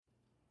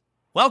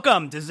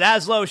Welcome to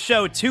Zaslow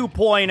Show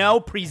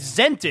 2.0,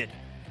 presented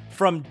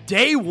from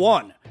day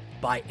one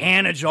by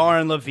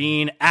Anajar and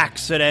Levine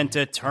Accident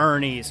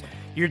Attorneys.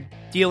 You're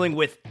dealing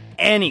with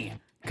any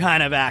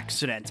kind of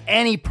accident,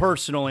 any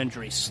personal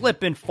injury,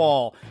 slip and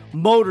fall,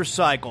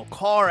 motorcycle,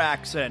 car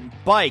accident,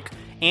 bike.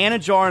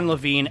 Anajar and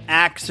Levine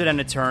Accident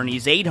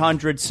Attorneys,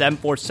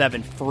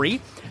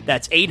 800-747-FREE.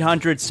 That's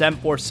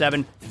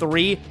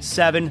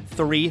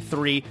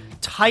 800-747-3733.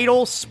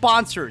 Title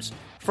sponsors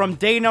from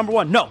day number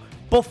one. No,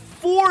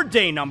 before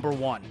day number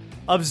one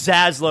of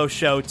Zaslow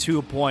Show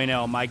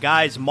 2.0. My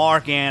guys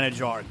Mark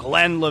Anajar,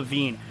 Glenn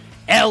Levine,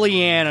 Ellie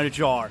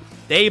Anajar.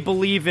 They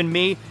believe in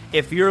me.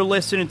 If you're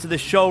listening to the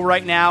show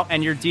right now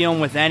and you're dealing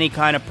with any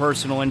kind of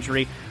personal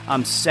injury,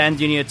 I'm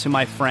sending you to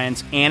my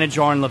friends,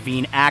 Anajar and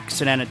Levine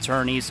Accident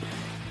Attorneys.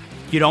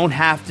 You don't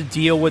have to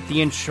deal with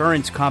the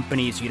insurance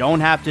companies. You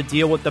don't have to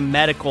deal with the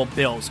medical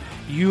bills.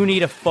 You need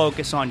to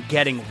focus on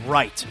getting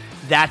right.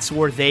 That's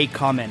where they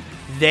come in.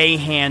 They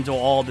handle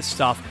all the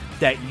stuff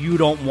that you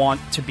don't want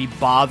to be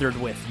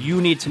bothered with. You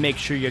need to make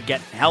sure you're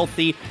getting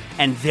healthy,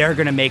 and they're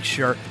going to make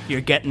sure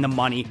you're getting the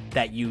money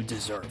that you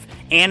deserve.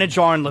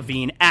 Anajar and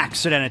Levine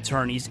Accident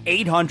Attorneys,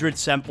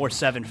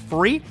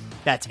 800-747-FREE.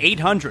 That's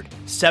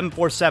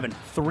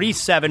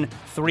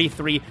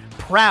 800-747-3733.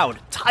 Proud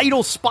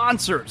title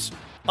sponsors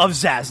of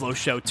Zaslow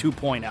Show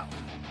 2.0.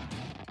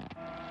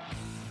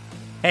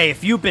 Hey,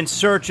 if you've been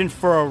searching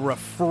for a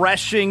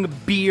refreshing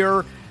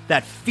beer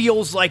that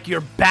feels like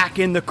you're back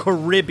in the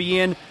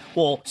Caribbean,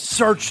 well,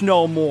 search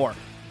no more.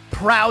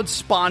 Proud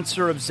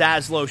sponsor of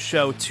Zaslow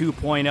Show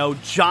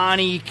 2.0,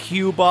 Johnny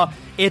Cuba.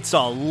 It's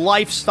a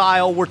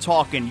lifestyle. We're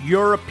talking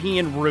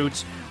European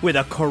roots with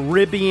a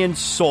Caribbean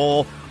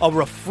soul, a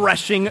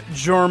refreshing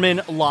German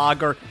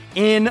lager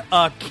in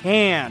a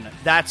can.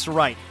 That's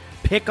right.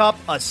 Pick up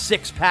a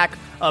six-pack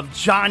of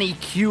Johnny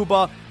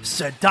Cuba,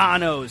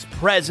 Sedanos,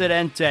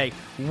 Presidente,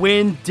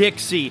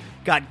 Winn-Dixie.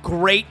 Got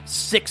great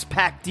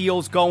six-pack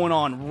deals going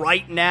on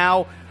right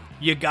now.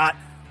 You got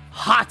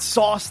hot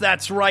sauce,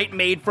 that's right,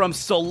 made from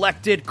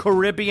selected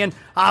Caribbean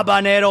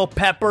habanero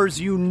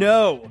peppers. You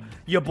know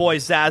your boy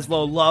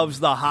Zaslow loves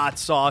the hot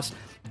sauce.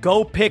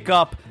 Go pick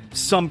up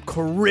some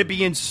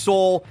Caribbean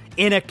soul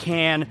in a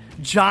can.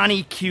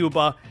 Johnny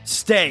Cuba,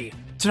 stay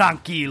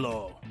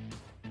tranquilo.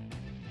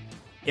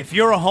 If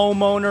you're a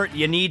homeowner,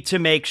 you need to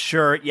make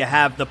sure you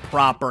have the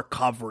proper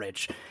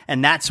coverage.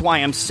 And that's why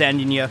I'm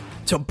sending you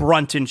to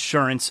Brunt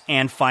Insurance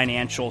and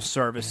Financial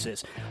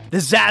Services. The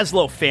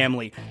Zaslow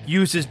family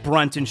uses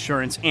Brunt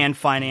Insurance and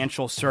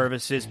Financial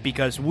Services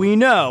because we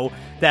know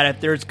that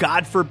if there's,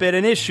 God forbid,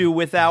 an issue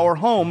with our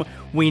home,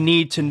 we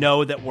need to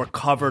know that we're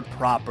covered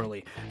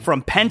properly.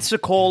 From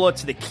Pensacola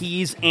to the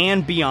Keys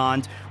and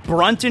beyond,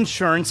 Brunt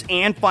Insurance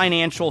and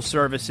Financial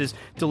Services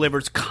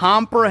delivers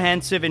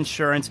comprehensive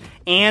insurance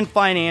and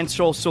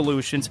financial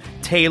solutions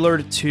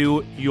tailored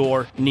to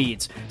your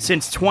needs.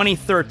 Since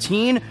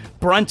 2013,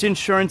 Brunt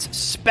Insurance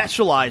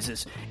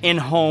specializes in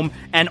home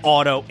and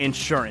auto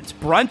insurance.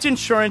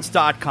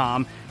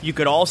 BruntInsurance.com. You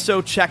could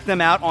also check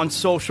them out on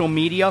social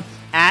media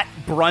at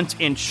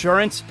Brunt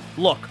Insurance.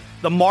 Look,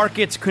 the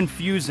market's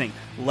confusing.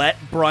 Let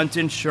Brunt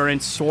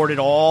Insurance sort it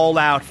all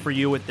out for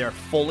you with their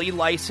fully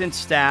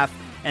licensed staff,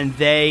 and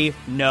they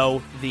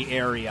know the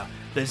area.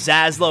 The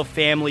Zaslow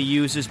family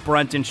uses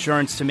Brunt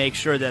Insurance to make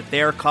sure that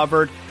they're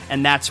covered,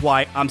 and that's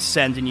why I'm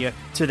sending you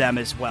to them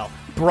as well.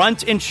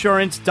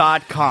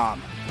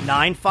 BruntInsurance.com,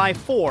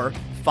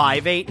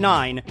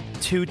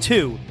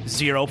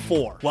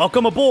 954-589-2204.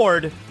 Welcome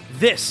aboard.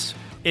 This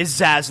is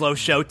Zaslow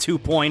Show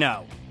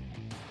 2.0.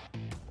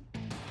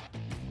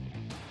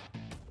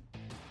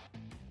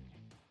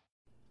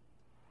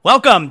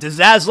 Welcome to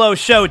Zaslow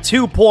Show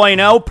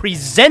 2.0,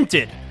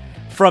 presented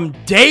from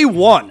day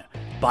one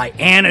by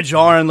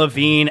Anajar and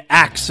Levine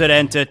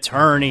Accident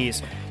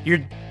Attorneys.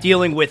 You're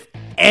dealing with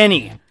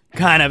any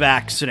kind of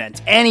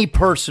accident, any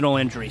personal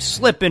injury,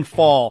 slip and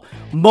fall,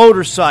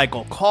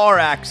 motorcycle, car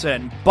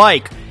accident,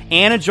 bike.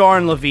 Anajar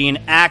and Levine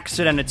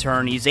Accident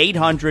Attorneys,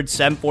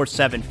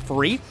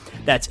 800-747-FREE.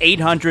 That's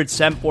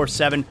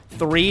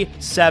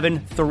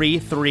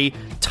 800-747-3733.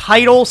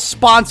 Title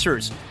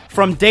sponsors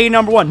from day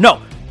number one.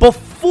 No,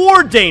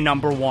 before day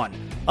number one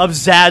of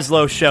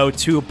Zaslow Show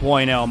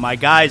 2.0. My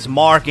guys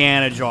Mark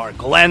Anajar,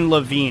 Glenn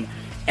Levine,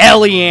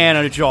 Ellie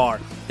Anajar.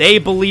 They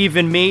believe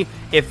in me.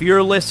 If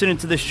you're listening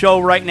to the show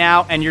right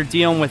now and you're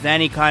dealing with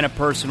any kind of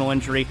personal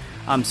injury,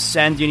 I'm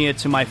sending you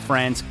to my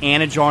friends,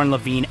 Anajar and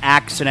Levine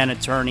Accident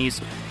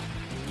Attorneys.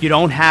 You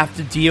don't have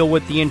to deal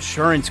with the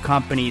insurance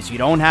companies. You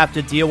don't have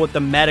to deal with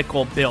the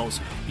medical bills.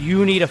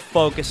 You need to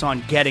focus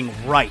on getting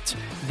right.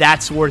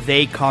 That's where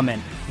they come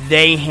in.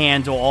 They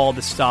handle all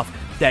the stuff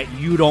that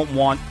you don't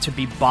want to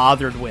be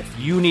bothered with.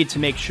 You need to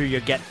make sure you're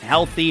getting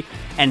healthy,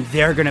 and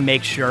they're going to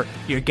make sure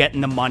you're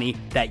getting the money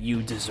that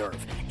you deserve.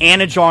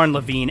 Anajar and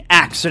Levine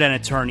Accident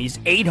Attorneys,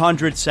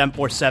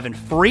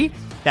 800-747-FREE.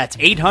 That's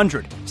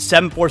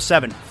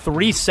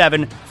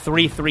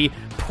 800-747-3733.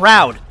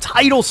 Proud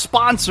title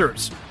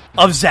sponsors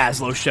of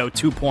Zaslow Show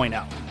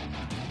 2.0.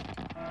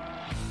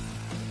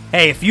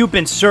 Hey, if you've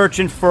been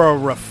searching for a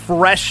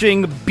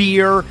refreshing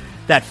beer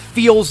that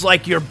feels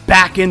like you're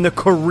back in the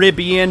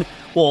Caribbean,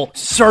 well,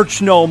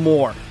 search no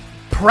more.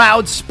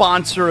 Proud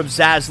sponsor of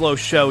Zaslow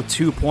Show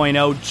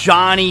 2.0,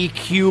 Johnny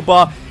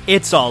Cuba.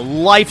 It's a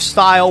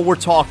lifestyle. We're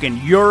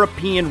talking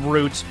European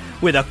roots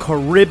with a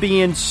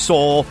Caribbean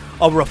soul,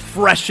 a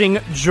refreshing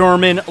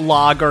German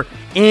lager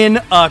in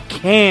a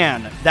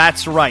can.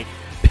 That's right.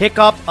 Pick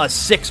up a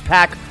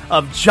six-pack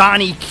of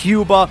Johnny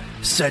Cuba,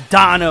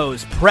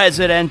 Sedanos,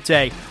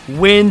 Presidente,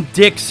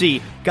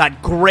 Winn-Dixie.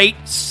 Got great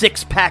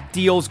six-pack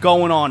deals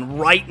going on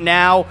right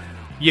now.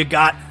 You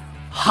got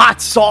hot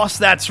sauce,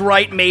 that's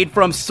right, made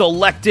from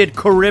selected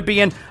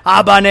Caribbean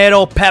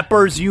habanero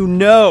peppers. You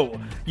know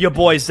your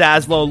boy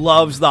Zaslow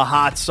loves the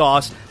hot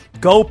sauce.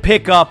 Go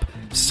pick up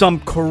some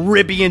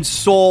Caribbean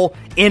soul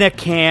in a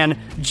can.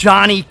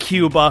 Johnny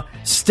Cuba,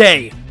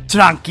 stay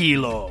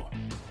tranquilo.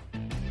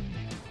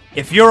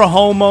 If you're a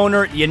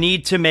homeowner, you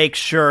need to make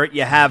sure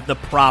you have the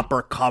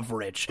proper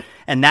coverage.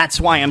 And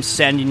that's why I'm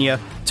sending you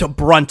to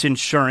Brunt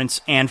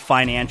Insurance and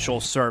Financial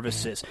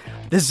Services.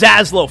 The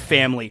Zaslow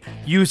family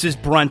uses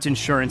Brunt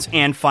Insurance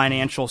and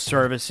Financial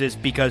Services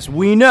because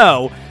we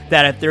know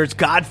that if there's,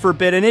 God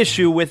forbid, an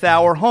issue with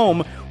our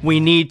home, we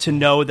need to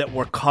know that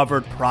we're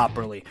covered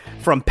properly.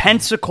 From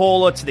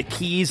Pensacola to the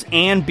Keys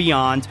and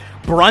beyond,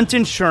 Brunt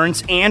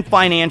Insurance and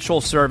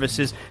Financial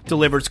Services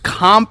delivers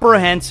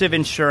comprehensive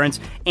insurance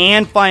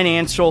and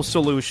financial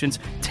solutions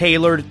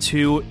tailored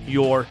to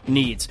your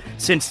needs.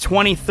 Since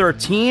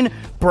 2013,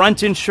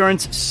 Brunt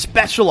Insurance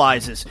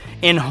specializes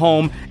in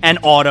home and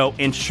auto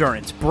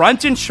insurance.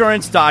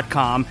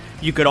 BruntInsurance.com.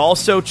 You could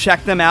also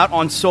check them out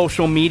on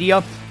social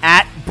media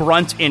at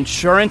Brunt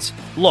Insurance.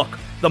 Look,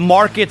 the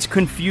market's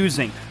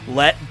confusing.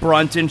 Let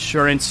Brunt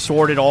Insurance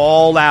sort it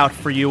all out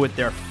for you with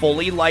their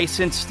fully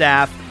licensed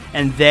staff,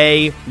 and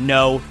they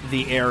know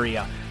the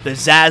area. The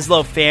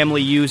Zaslow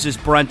family uses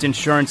Brunt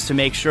Insurance to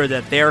make sure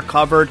that they're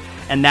covered,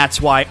 and that's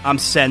why I'm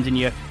sending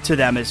you to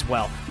them as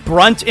well.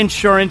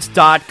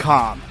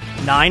 BruntInsurance.com,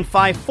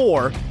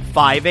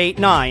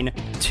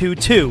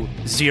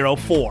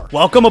 954-589-2204.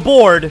 Welcome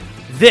aboard.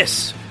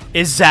 This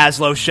is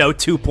Zaslow Show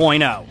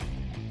 2.0.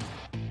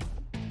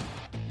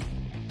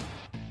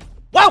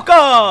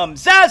 Welcome!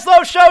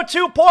 Zaslow Show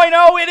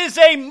 2.0. It is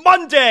a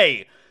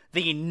Monday,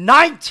 the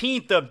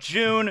 19th of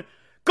June.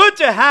 Good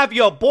to have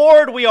you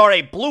aboard. We are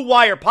a Blue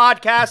Wire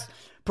podcast,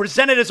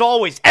 presented as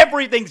always.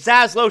 Everything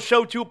Zaslow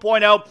Show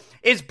 2.0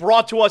 is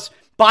brought to us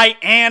by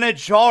Anna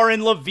Jar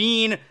and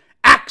Levine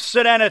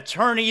Accident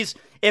Attorneys.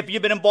 If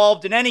you've been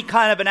involved in any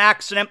kind of an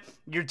accident,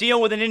 you're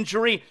dealing with an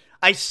injury,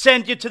 I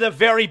send you to the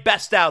very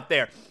best out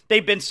there.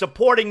 They've been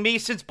supporting me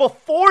since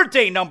before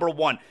day number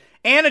one.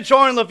 Anna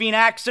Jar and Levine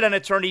Accident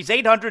Attorneys,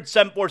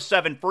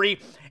 800-747-FREE,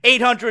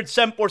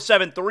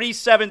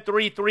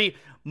 800-747-3733.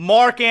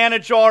 Mark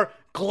Anajar,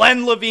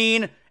 Glenn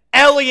Levine,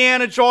 Ellie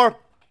Anajar.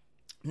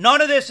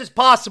 None of this is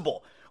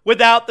possible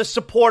without the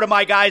support of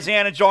my guys,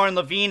 Anajar and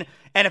Levine.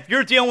 And if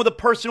you're dealing with a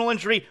personal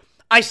injury,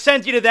 I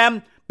send you to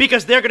them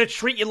because they're going to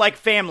treat you like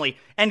family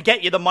and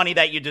get you the money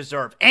that you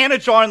deserve.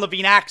 Anajar and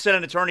Levine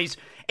Accident Attorneys,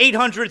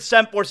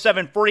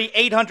 800-747-FREE,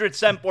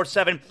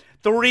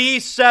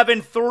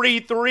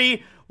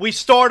 800-747-3733. We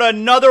start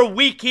another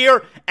week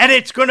here, and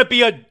it's going to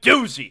be a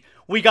doozy.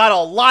 We got a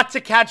lot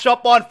to catch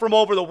up on from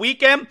over the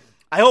weekend.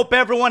 I hope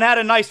everyone had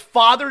a nice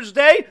Father's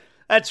Day.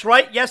 That's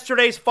right,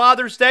 yesterday's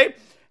Father's Day.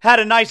 Had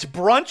a nice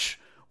brunch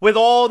with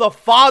all the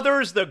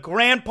fathers, the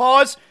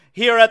grandpas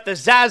here at the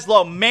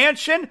Zaslow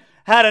Mansion.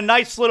 Had a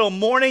nice little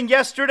morning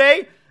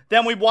yesterday.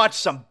 Then we watched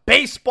some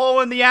baseball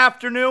in the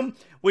afternoon.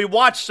 We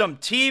watched some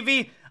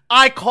TV.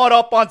 I caught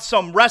up on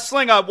some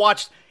wrestling. I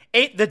watched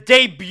the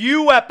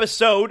debut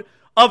episode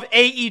of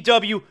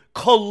AEW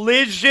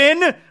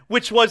Collision,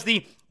 which was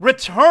the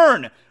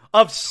return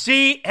of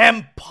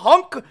CM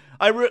Punk.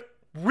 I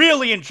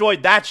really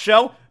enjoyed that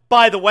show.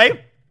 By the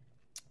way,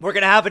 we're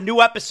going to have a new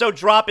episode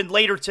dropping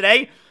later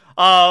today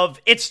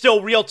of It's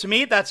Still Real to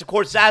Me. That's, of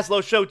course,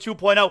 Zaslow Show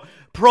 2.0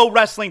 Pro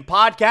Wrestling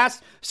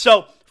Podcast.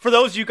 So, for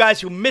those of you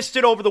guys who missed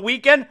it over the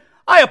weekend,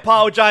 I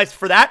apologize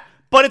for that.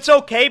 But it's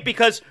okay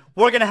because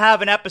we're going to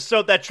have an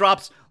episode that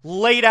drops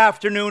late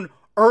afternoon,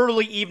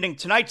 early evening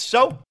tonight.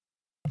 So,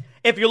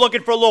 if you're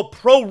looking for a little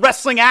pro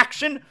wrestling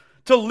action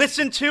to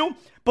listen to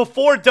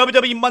before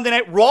WWE Monday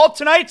Night Raw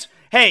tonight,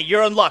 hey,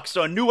 you're in luck.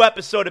 So a new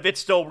episode of It's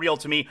Still Real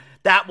to Me,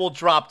 that will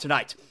drop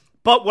tonight.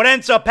 But what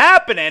ends up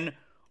happening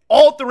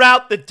all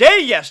throughout the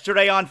day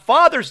yesterday on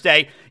Father's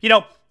Day,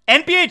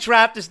 NBA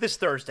draft is this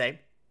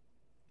Thursday.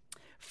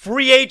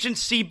 Free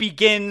agency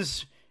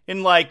begins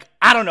in what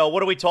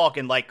are we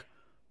talking? 2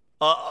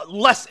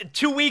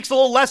 weeks, a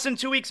little less than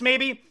 2 weeks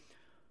maybe.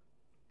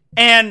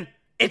 And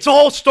it's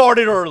all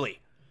started early.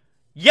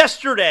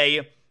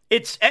 Yesterday,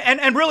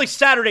 and really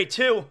Saturday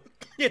too,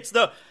 it's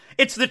the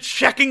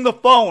checking the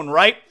phone,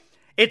 right?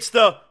 It's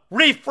the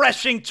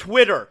refreshing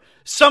Twitter.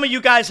 Some of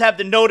you guys have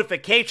the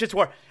notifications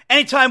where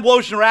anytime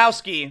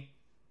Wojnarowski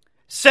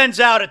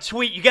sends out a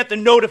tweet, you get the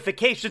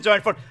notifications on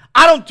your phone.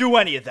 I don't do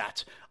any of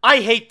that.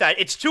 I hate that.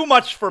 It's too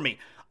much for me.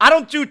 I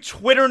don't do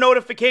Twitter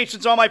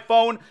notifications on my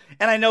phone,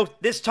 and I know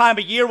this time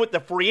of year with the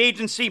free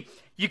agency,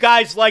 you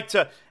guys like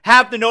to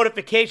have the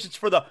notifications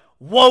for the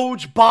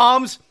Woj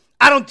bombs.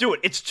 I don't do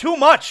it. It's too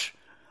much.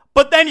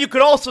 But then you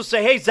could also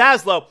say, hey,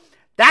 Zaslow,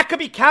 that could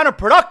be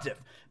counterproductive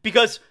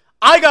because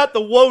I got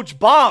the Woj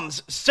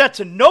bombs set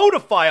to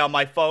notify on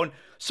my phone,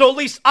 so at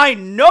least I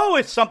know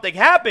if something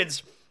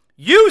happens.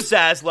 You,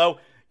 Zaslow,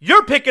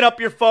 you're picking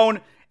up your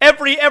phone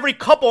every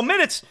couple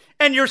minutes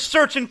and you're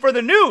searching for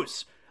the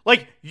news.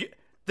 Like,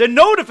 the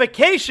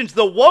notifications,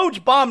 the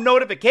Woj bomb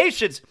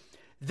notifications,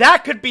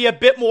 that could be a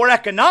bit more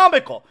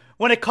economical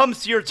when it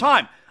comes to your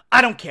time.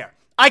 I don't care.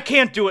 I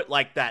can't do it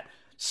like that.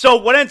 So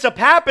what ends up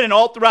happening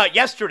all throughout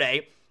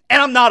yesterday,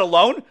 and I'm not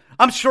alone,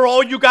 I'm sure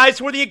all you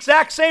guys were the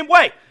exact same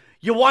way.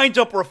 You wind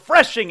up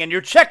refreshing and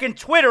you're checking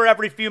Twitter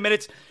every few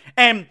minutes,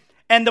 and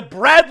the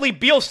Bradley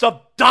Beal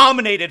stuff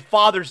dominated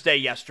Father's Day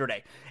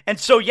yesterday. And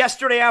so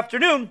yesterday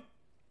afternoon,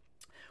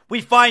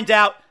 we find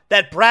out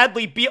that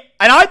Bradley Beal,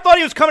 and I thought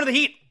he was coming to the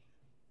Heat.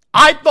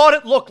 I thought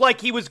it looked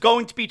like he was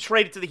going to be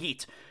traded to the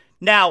Heat.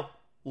 Now,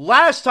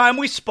 last time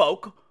we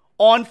spoke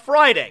on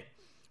Friday,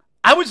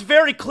 I was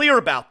very clear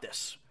about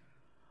this.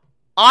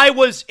 I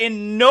was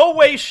in no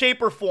way,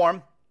 shape, or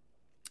form,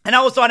 and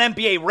I was on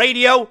NBA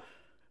radio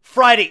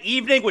Friday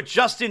evening with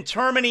Justin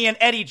Termini and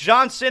Eddie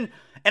Johnson,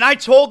 and I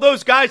told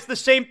those guys the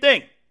same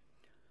thing.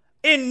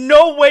 In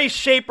no way,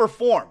 shape, or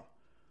form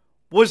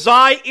was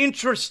I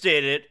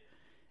interested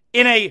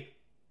in a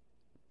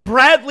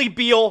Bradley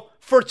Beal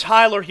for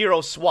Tyler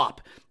Hero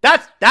swap.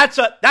 That's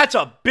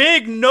a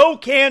big no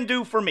can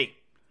do for me,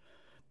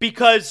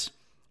 because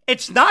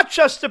it's not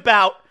just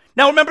about,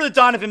 now remember the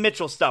Donovan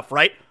Mitchell stuff,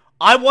 right?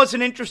 I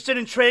wasn't interested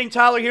in trading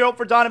Tyler Hero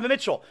for Donovan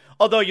Mitchell,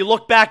 although you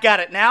look back at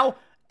it now,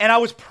 and I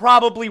was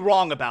probably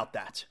wrong about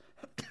that.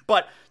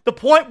 But the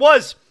point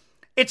was,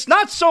 it's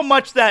not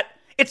that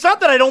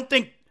I don't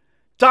think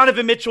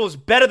Donovan Mitchell is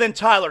better than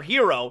Tyler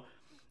Hero,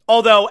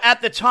 although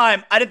at the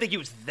time, I didn't think he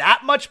was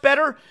that much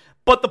better.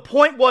 But the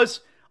point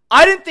was,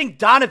 I didn't think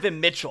Donovan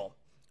Mitchell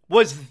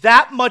was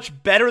that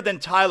much better than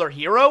Tyler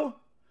Hero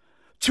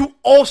to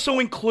also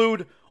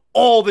include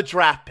all the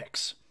draft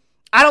picks.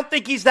 I don't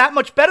think he's that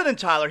much better than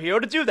Tyler Hero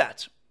to do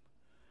that.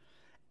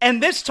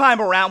 And this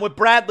time around with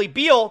Bradley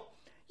Beal,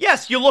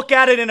 yes, you look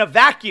at it in a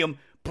vacuum,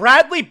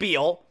 Bradley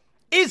Beal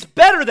is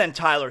better than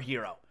Tyler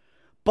Hero.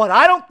 But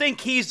I don't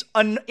think he's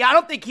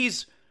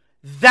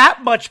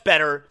that much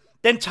better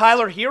than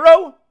Tyler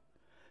Hero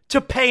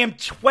to pay him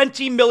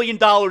 $20 million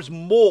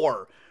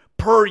more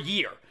per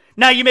year.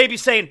 Now you may be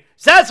saying,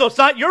 Zazo, it's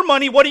not your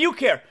money, what do you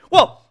care?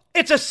 Well,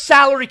 it's a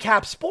salary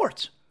cap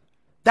sport.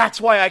 That's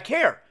why I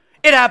care.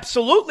 It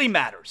absolutely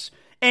matters.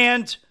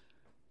 And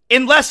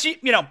unless you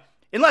have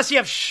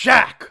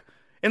Shaq,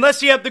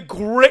 unless you have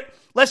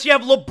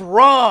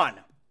LeBron,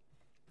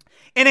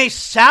 in a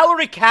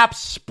salary cap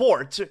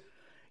sport,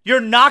 you're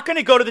not going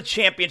to go to the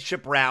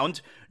championship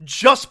round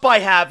just by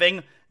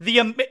having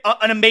an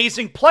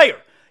amazing player.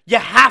 You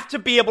have to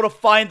be able to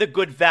find the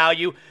good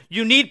value.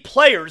 You need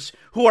players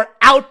who are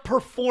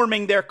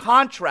outperforming their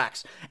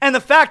contracts. And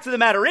the fact of the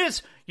matter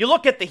is, you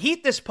look at the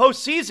Heat this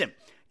postseason,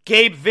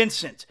 Gabe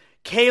Vincent,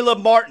 Caleb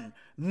Martin,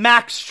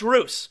 Max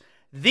Strus,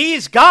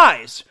 these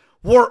guys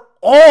were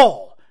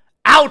all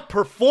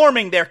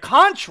outperforming their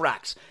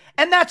contracts,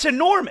 and that's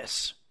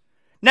enormous.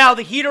 Now,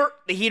 the Heat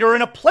are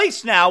in a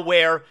place now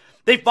where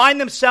they find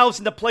themselves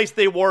in the place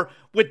they were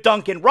with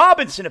Duncan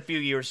Robinson a few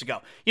years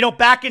ago. You know,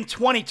 back in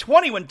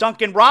 2020 when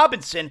Duncan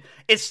Robinson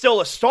is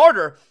still a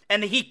starter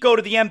and the Heat go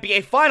to the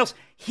NBA Finals,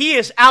 he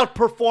is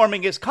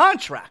outperforming his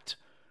contract.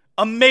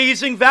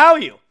 Amazing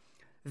value.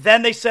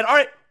 Then they said, all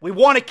right, we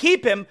want to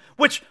keep him,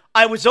 which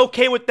I was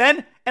okay with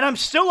then, and I'm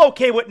still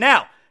okay with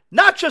now.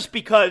 Not just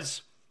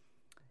because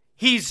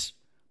he's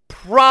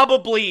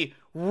probably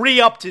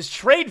re-upped his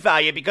trade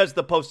value because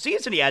the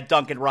postseason he had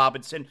Duncan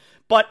Robinson,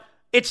 but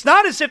it's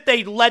not as if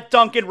they let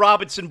Duncan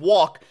Robinson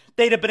walk.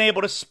 They'd have been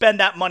able to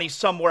spend that money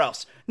somewhere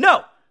else.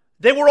 No,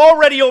 they were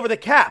already over the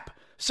cap,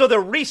 so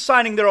they're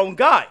re-signing their own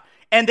guy,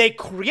 and they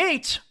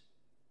create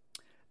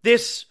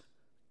this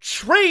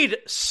trade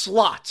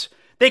slot.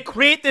 They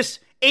create this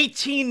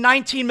 $18,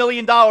 $19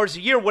 million a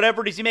year,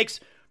 whatever it is he makes,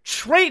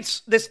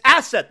 trades this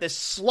asset, this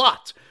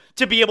slot,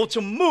 to be able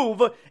to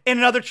move in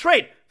another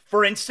trade.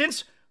 For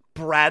instance,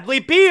 Bradley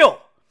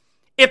Beal.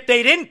 If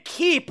they didn't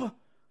keep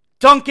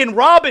Duncan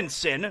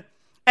Robinson,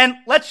 and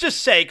let's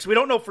just say, because we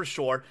don't know for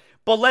sure,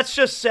 but let's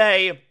just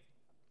say,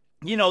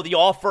 the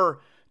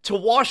offer to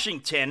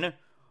Washington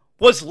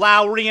was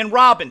Lowry and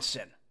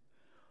Robinson.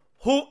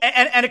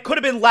 And it could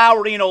have been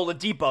Lowry and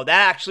Oladipo.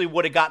 That actually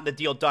would have gotten the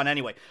deal done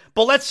anyway.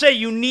 But let's say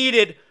you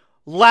needed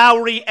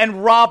Lowry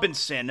and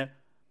Robinson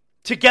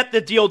to get the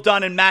deal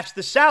done and match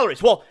the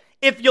salaries. Well,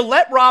 if you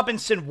let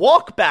Robinson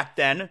walk back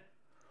then,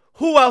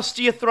 who else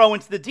do you throw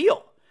into the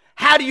deal?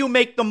 How do you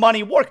make the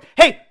money work?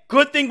 Hey,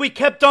 good thing we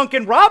kept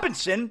Duncan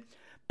Robinson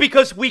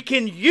because we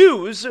can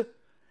use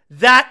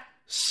that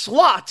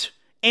slot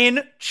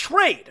in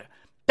trade.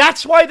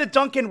 That's why the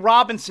Duncan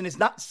Robinson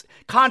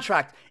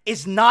contract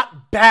is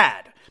not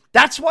bad.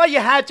 That's why you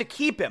had to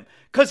keep him,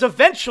 Because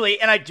eventually,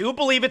 and I do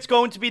believe it's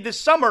going to be this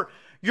summer,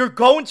 you're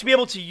going to be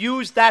able to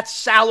use that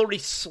salary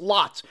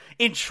slot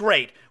in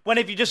trade. When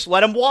if you just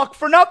let him walk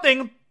for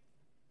nothing,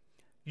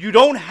 you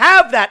don't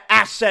have that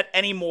asset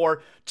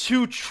anymore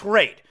to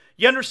trade.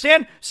 You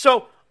understand?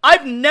 So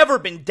I've never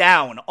been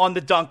down on the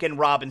Duncan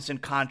Robinson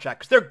contract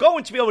because they're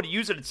going to be able to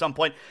use it at some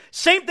point.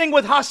 Same thing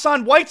with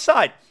Hassan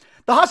Whiteside.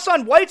 The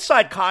Hassan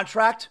Whiteside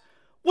contract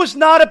was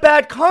not a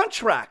bad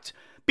contract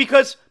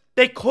because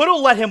they could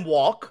have let him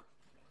walk.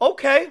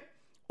 Okay.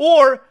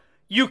 Or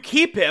you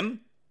keep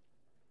him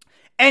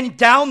and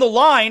down the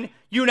line,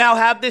 you now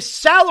have this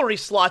salary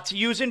slot to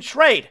use in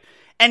trade.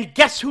 And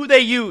guess who they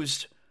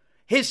used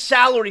his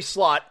salary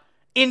slot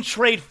in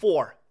trade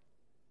for?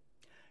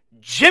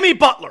 Jimmy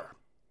Butler.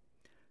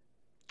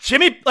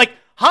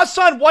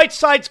 Hassan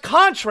Whiteside's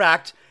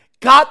contract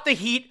got the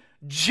Heat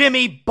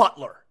Jimmy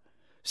Butler.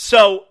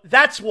 So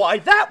that's why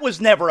that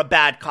was never a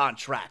bad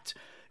contract.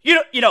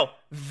 You know,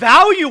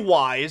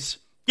 value-wise,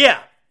 yeah,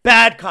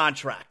 bad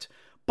contract.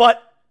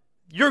 But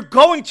you're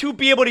going to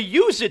be able to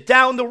use it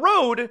down the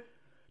road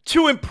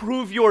to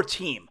improve your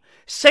team.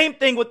 Same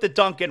thing with the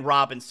Duncan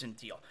Robinson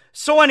deal.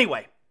 So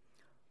anyway,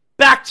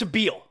 back to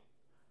Beal.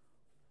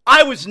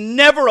 I was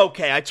never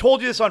okay. I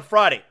told you this on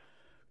Friday.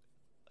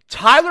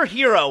 Tyler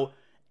Hero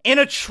in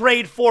a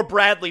trade for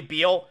Bradley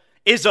Beal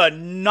is a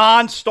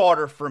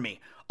non-starter for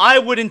me. I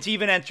wouldn't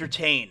even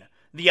entertain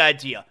the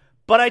idea.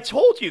 But I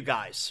told you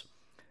guys,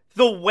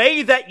 the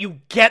way that you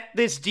get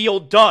this deal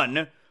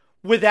done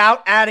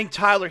without adding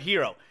Tyler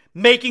Hero,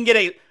 making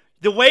it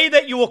the way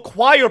that you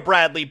acquire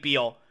Bradley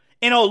Beal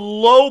in a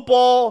low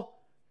ball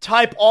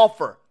type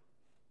offer.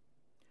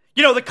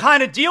 You know, the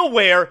kind of deal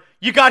where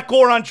you got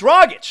Goran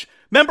Dragic.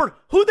 Remember,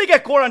 who they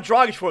get Goran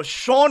Dragic for?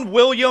 Sean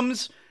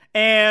Williams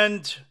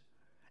and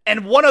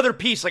one other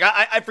piece. Like,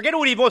 I forget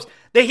who it even was.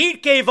 The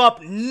Heat gave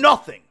up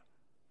nothing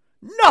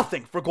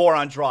for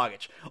Goran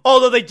Dragic.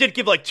 Although they did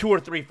give like 2 or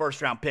 3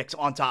 first-round picks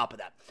on top of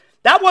that.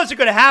 That wasn't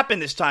going to happen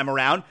this time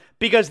around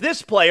because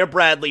this player,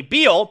 Bradley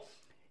Beal,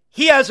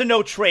 he has a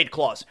no-trade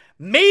clause.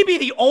 Maybe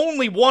the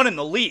only one in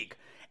the league.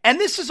 And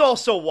this is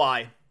also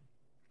why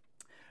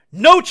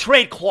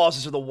no-trade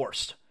clauses are the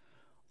worst.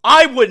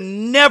 I would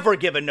never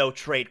give a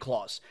no-trade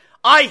clause.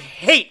 I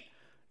hate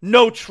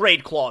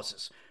no-trade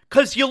clauses.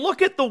 Because you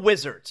look at the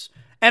Wizards,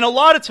 and a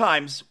lot of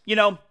times, you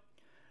know,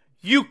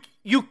 you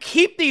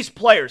keep these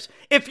players.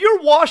 If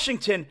you're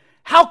Washington,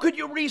 how could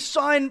you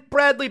re-sign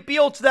Bradley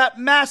Beal to that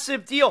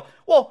massive deal?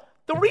 Well,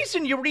 the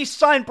reason you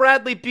re-signed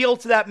Bradley Beal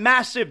to that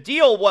massive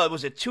deal, what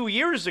was it, 2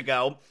 years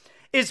ago,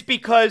 is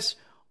because,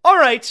 all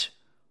right,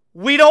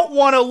 we don't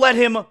want to let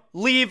him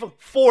leave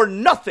for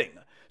nothing.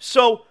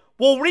 So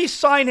we'll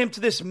re-sign him to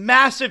this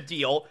massive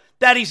deal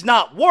that he's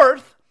not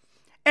worth,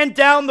 and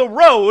down the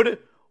road,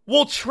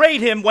 we'll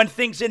trade him when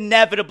things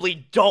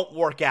inevitably don't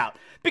work out.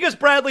 Because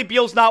Bradley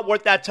Beal's not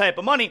worth that type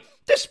of money.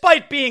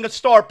 Despite being a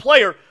star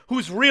player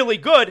who's really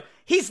good,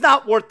 he's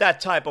not worth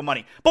that type of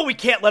money. But we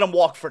can't let him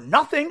walk for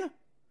nothing.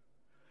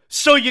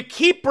 So you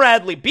keep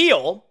Bradley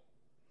Beal,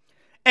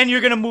 and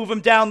you're going to move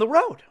him down the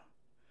road.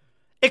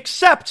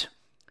 Except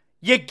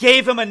you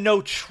gave him a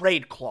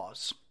no-trade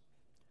clause.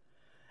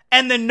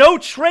 And the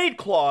no-trade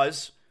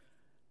clause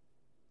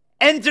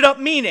ended up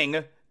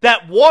meaning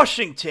that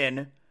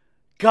Washington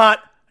got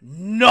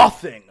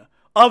nothing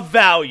of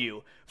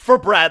value for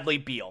Bradley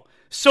Beal.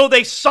 So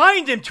they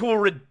signed him to a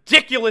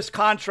ridiculous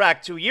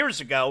contract 2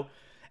 years ago,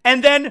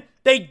 and then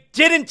they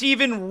didn't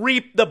even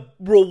reap the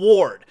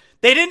reward.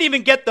 They didn't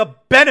even get the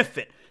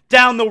benefit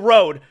down the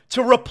road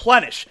to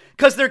replenish.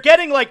 Because they're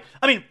getting they're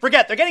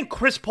getting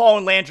Chris Paul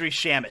and Landry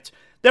Shamet.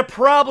 They're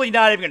probably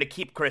not even going to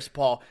keep Chris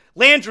Paul.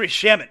 Landry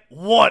Shamet,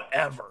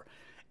 whatever.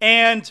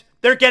 And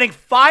they're getting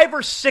 5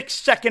 or 6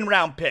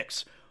 second-round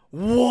picks.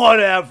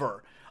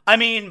 Whatever. I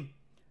mean,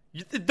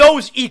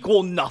 those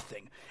equal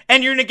nothing.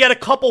 And you're going to get a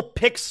couple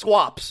pick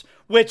swaps,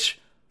 which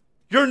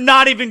you're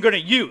not even going to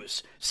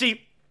use.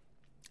 See,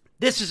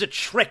 this is a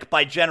trick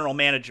by general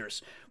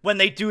managers when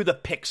they do the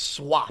pick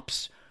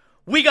swaps.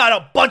 We got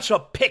a bunch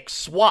of pick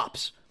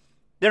swaps.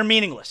 They're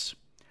meaningless.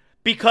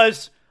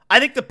 Because I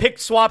think the pick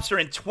swaps are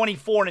in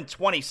 24 and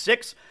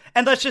 26.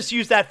 And let's just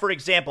use that for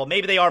example.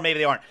 Maybe they are, maybe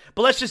they aren't.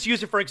 But let's just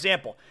use it for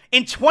example.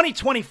 In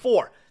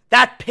 2024,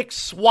 that pick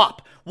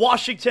swap,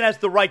 Washington has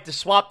the right to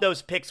swap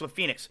those picks with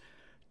Phoenix.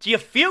 Do you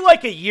feel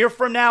like a year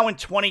from now in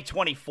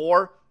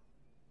 2024,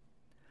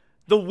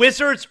 the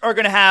Wizards are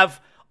going to have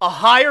a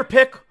higher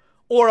pick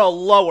or a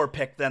lower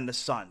pick than the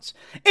Suns?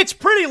 It's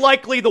pretty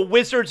likely the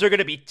Wizards are going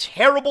to be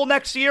terrible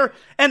next year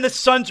and the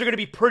Suns are going to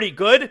be pretty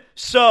good.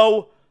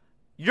 So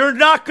you're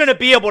not going to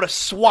be able to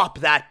swap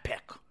that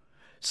pick.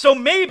 So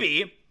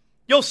maybe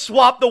you'll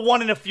swap the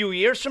one in a few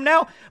years from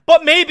now,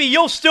 but maybe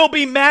you'll still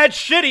be mad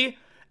shitty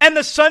and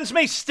the Suns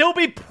may still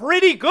be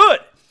pretty good.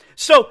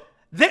 So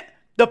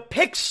the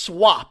pick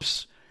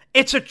swaps,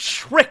 it's a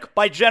trick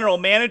by general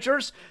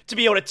managers to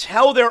be able to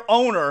tell their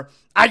owner,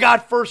 I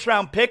got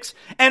first-round picks,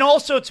 and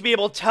also to be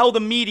able to tell the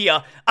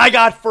media, I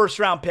got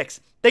first-round picks.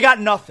 They got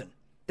nothing.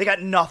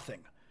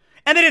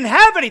 And they didn't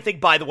have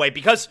anything, by the way,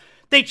 because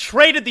they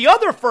traded the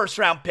other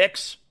first-round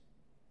picks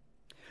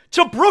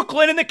to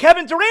Brooklyn in the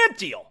Kevin Durant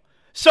deal.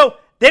 So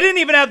they didn't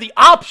even have the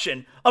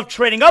option of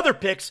trading other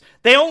picks.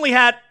 They only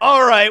had,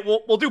 all right,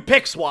 we'll do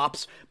pick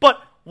swaps. But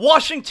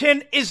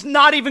Washington is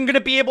not even going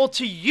to be able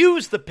to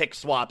use the pick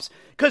swaps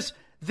because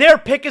their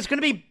pick is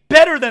going to be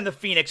better than the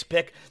Phoenix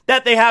pick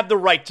that they have the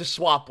right to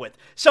swap with.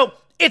 So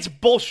it's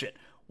bullshit.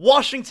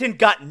 Washington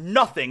got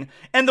nothing.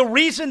 And the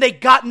reason they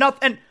got nothing,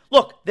 and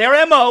look,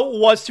 their MO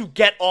was to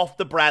get off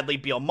the Bradley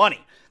Beal money.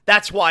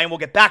 That's why, and we'll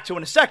get back to it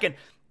in a second,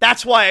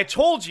 that's why I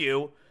told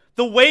you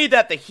the way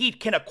that the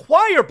Heat can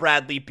acquire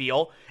Bradley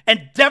Beal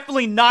and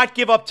definitely not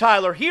give up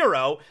Tyler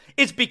Hero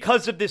is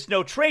because of this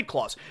no-trade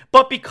clause.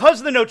 But because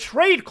of the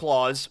no-trade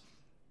clause,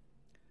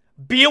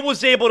 Beal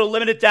was able to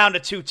limit it down to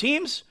 2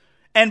 teams.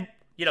 And,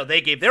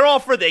 they gave their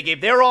offer,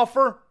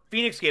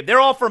 Phoenix gave their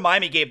offer,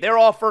 Miami gave their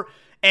offer.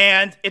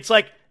 And it's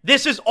like,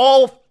 this is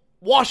all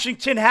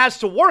Washington has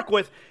to work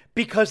with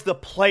because the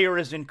player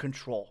is in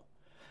control.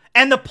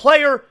 And the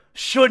player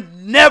should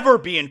never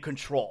be in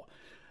control.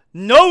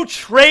 No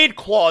trade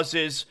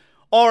clauses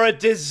are a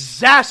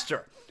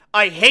disaster.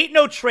 I hate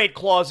no trade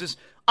clauses.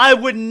 I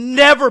would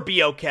never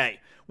be okay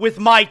with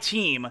my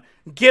team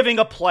giving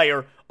a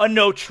player a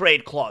no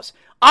trade clause.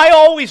 I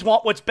always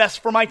want what's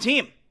best for my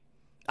team.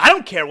 I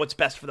don't care what's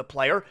best for the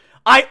player.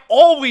 I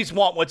always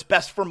want what's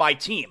best for my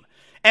team.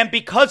 And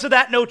because of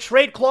that no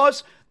trade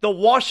clause, the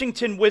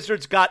Washington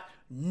Wizards got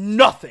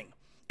nothing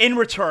in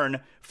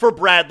return for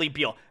Bradley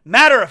Beal.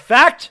 Matter of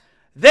fact,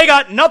 they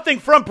got nothing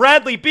from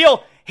Bradley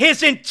Beal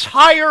his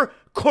entire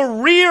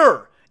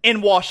career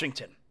in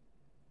Washington.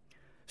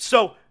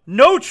 So,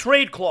 no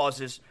trade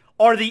clauses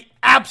are the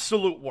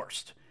absolute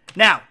worst.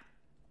 Now,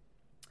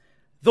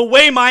 the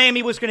way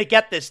Miami was going to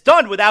get this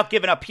done without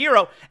giving up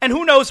Hero, and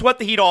who knows what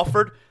the Heat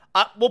offered,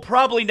 we'll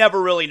probably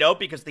never really know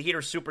because the Heat are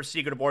a super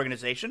secretive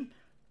organization.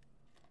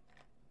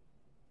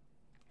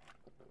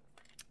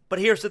 But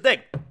here's the thing.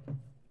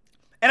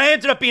 And I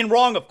ended up being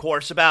wrong, of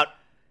course, about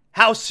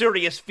how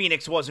serious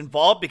Phoenix was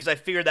involved because I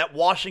figured that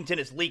Washington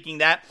is leaking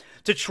that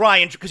to try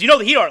and, because the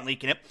Heat aren't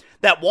leaking it,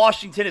 that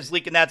Washington is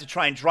leaking that to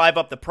try and drive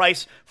up the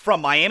price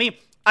from Miami.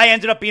 I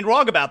ended up being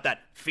wrong about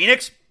that.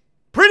 Phoenix,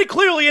 pretty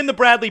clearly in the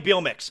Bradley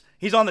Beal mix.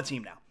 He's on the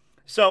team now.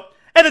 So,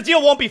 and the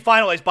deal won't be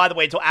finalized, by the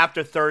way, until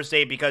after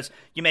Thursday because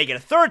you may get a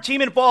third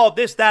team involved,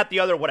 this, that, the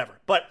other, whatever.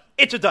 But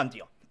it's a done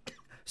deal.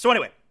 So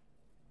anyway,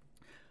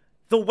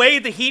 the way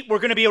the Heat were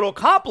going to be able to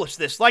accomplish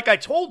this, like I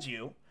told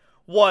you,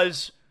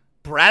 was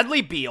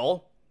Bradley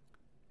Beal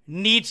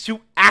needs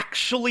to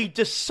actually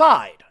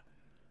decide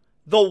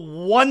the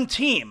one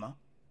team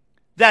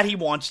that he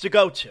wants to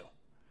go to.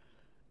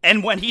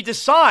 And when he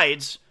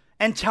decides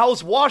and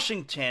tells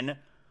Washington,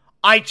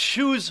 I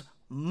choose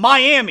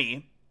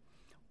Miami,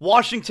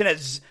 Washington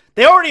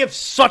they already have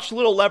such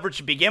little leverage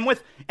to begin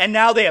with, and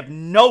now they have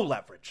no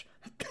leverage.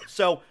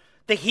 So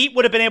the Heat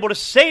would have been able to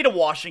say to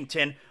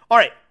Washington, all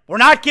right, we're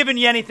not giving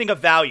you anything of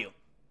value.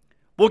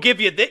 We'll give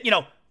you,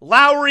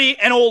 Lowry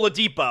and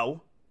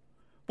Oladipo,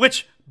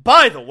 which,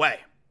 by the way,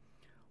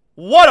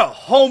 what a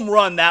home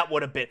run that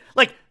would have been.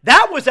 Like,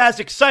 that was as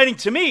exciting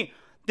to me,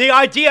 the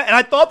idea, and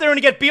I thought they were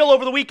going to get Beal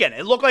over the weekend.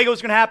 It looked like it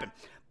was going to happen.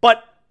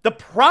 But the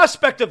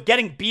prospect of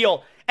getting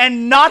Beal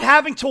and not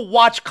having to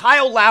watch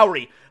Kyle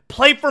Lowry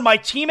play for my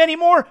team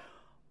anymore,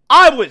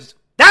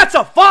 that's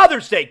a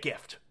Father's Day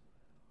gift.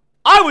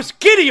 I was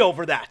giddy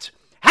over that.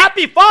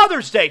 Happy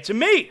Father's Day to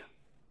me.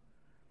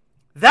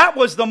 That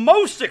was the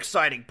most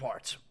exciting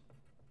part.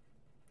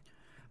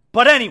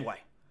 But anyway,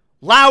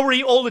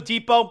 Lowry,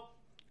 Oladipo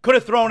could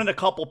have thrown in a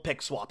couple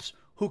pick swaps.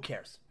 Who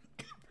cares?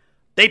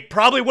 They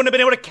probably wouldn't have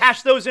been able to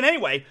cash those in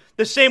anyway,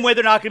 the same way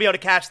they're not going to be able to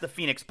cash the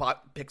Phoenix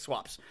pick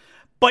swaps.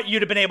 But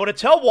you'd have been able to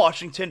tell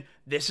Washington,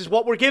 this is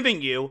what we're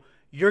giving you.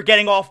 You're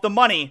getting off the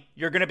money.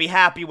 You're going to be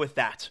happy with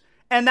that.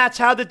 And that's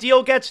how the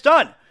deal gets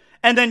done.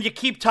 And then you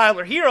keep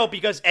Tyler Hero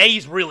because A,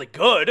 he's really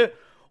good,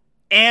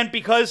 and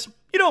because,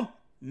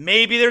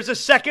 maybe there's a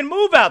second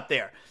move out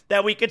there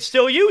that we could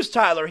still use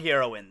Tyler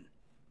Hero in.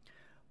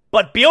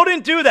 But Beal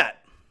didn't do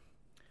that.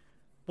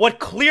 What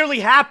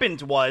clearly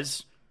happened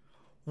was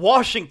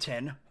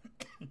Washington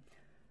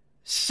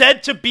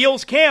said to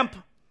Beal's camp,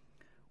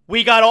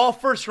 we got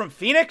offers from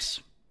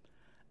Phoenix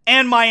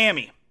and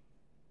Miami.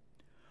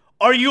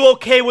 Are you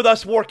okay with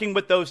us working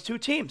with those two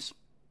teams?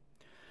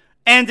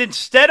 And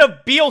instead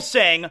of Beal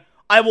saying,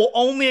 I will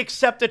only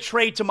accept a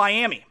trade to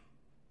Miami.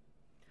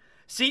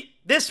 See,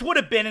 this would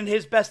have been in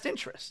his best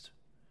interest.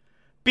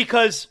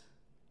 Because,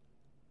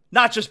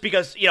 not just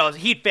because, as a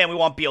Heat fan,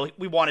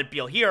 we wanted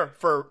Beal here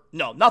for,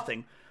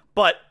 nothing.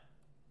 But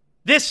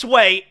this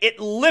way, it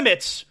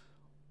limits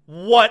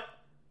what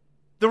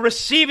the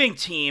receiving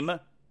team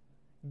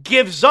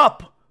gives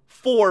up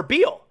for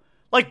Beal.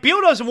 Like,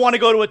 Beal doesn't want to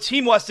go to a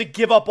team who has to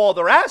give up all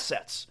their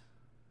assets.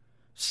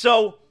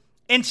 So,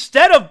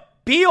 instead of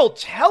Beal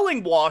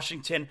telling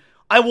Washington,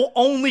 I will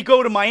only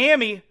go to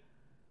Miami,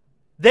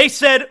 they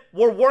said,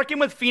 we're working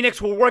with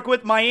Phoenix, we're working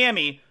with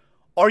Miami.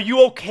 Are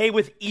you okay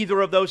with either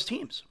of those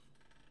teams?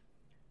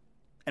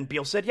 And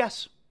Beal said,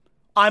 yes,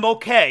 I'm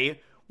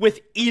okay with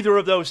either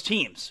of those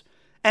teams.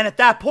 And at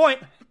that point,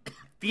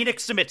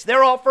 Phoenix submits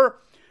their offer.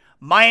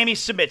 Miami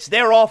submits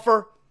their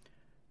offer.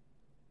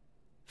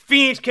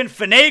 Phoenix can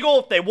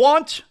finagle if they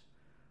want.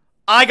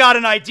 I got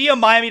an idea.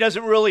 Miami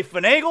doesn't really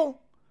finagle.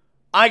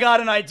 I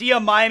got an idea.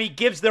 Miami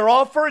gives their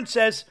offer and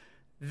says,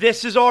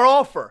 this is our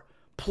offer.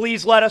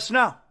 Please let us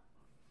know.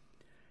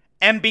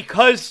 And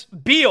because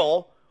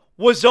Beal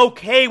was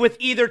okay with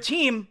either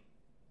team,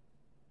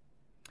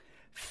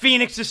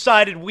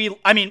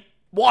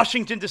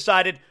 Washington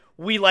decided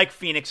we like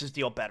Phoenix's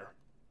deal better.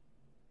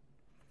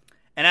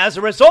 And as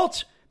a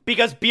result,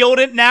 because Beal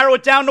didn't narrow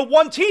it down to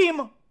one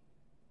team,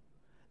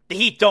 the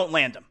Heat don't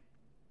land him.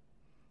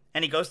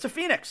 And he goes to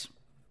Phoenix.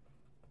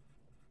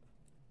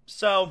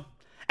 So,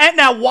 and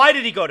now why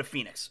did he go to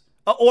Phoenix?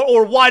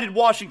 Or why did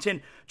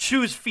Washington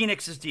choose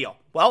Phoenix's deal?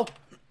 Well,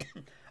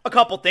 a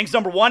couple things.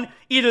 Number one,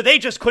 either they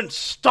just couldn't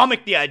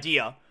stomach the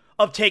idea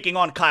of taking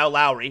on Kyle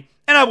Lowry,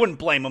 and I wouldn't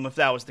blame them if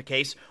that was the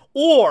case,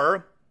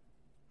 or,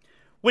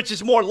 which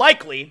is more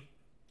likely,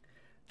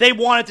 they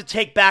wanted to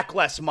take back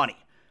less money.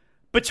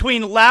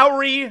 Between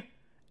Lowry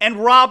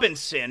and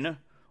Robinson,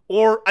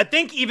 or I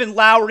think even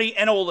Lowry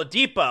and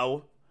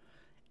Oladipo,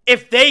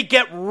 if they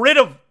get rid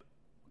of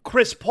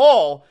Chris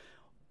Paul,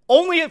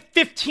 only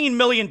 $15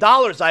 million,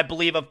 I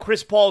believe, of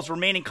Chris Paul's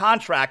remaining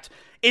contract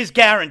is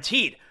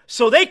guaranteed.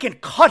 So they can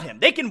cut him.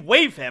 They can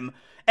waive him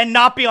and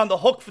not be on the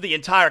hook for the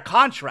entire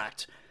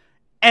contract.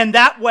 And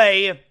that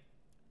way,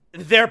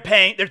 they're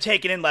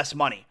taking in less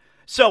money.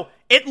 So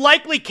it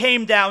likely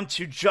came down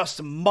to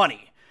just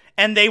money.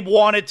 And they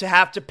wanted to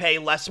have to pay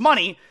less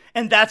money.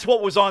 And that's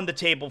what was on the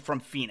table from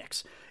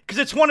Phoenix. Because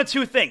it's one of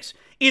two things.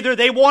 Either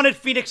they wanted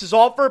Phoenix's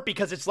offer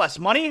because it's less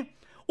money,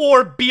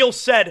 or Beal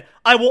said,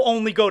 I will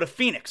only go to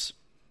Phoenix.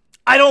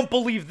 I don't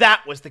believe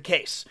that was the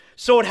case.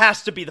 So it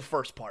has to be the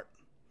first part.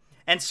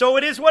 And so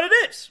it is what it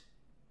is.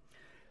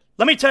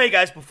 Let me tell you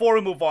guys, before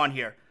we move on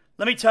here,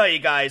 let me tell you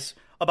guys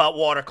about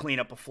water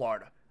cleanup of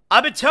Florida.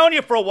 I've been telling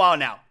you for a while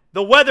now,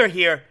 the weather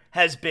here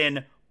has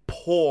been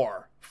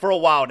poor for a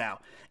while now.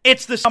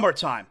 It's the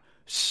summertime.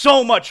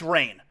 So much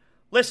rain.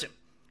 Listen,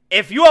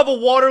 if you have a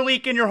water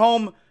leak in your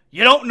home,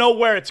 you don't know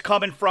where it's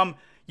coming from,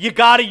 you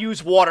got to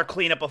use Water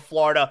Cleanup of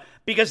Florida,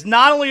 because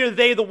not only are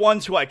they the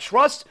ones who I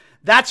trust,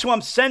 that's who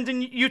I'm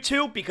sending you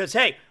to, because,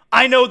 hey,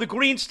 I know the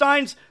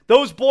Greensteins.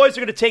 Those boys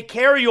are going to take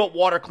care of you at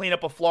Water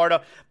Cleanup of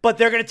Florida, but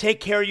they're going to take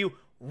care of you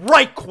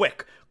right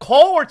quick.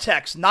 Call or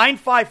text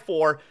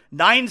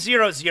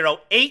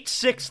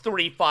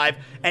 954-900-8635,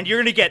 and you're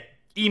going to get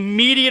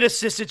immediate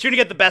assistance. You're going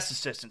to get the best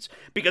assistance,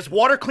 because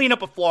Water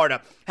Cleanup of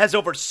Florida has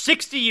over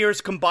 60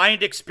 years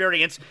combined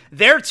experience.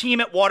 Their team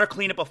at Water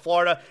Cleanup of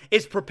Florida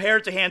is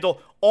prepared to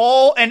handle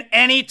all and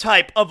any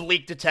type of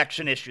leak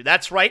detection issue.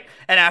 That's right.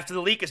 And after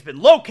the leak has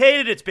been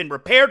located, it's been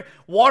repaired,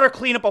 Water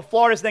Cleanup of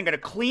Florida is then going to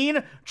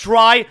clean,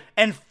 dry,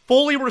 and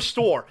fully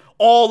restore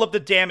all of the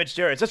damaged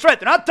areas. That's right.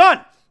 They're not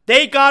done.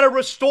 They got to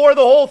restore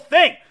the whole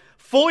thing.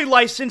 Fully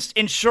licensed,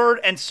 insured,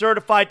 and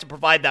certified to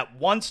provide that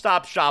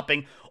one-stop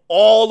shopping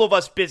all of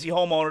us busy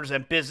homeowners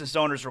and business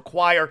owners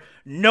require.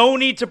 No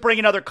need to bring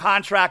in other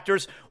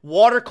contractors.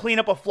 Water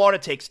Cleanup of Florida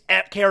takes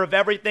care of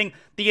everything,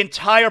 the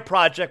entire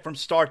project from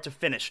start to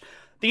finish.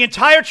 The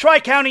entire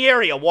Tri-County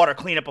area, Water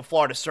Cleanup of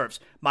Florida serves.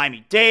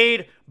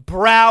 Miami-Dade,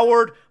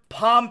 Broward,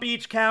 Palm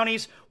Beach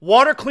counties.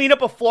 Water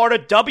Cleanup of Florida,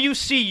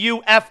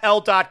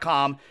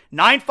 WCUFL.com,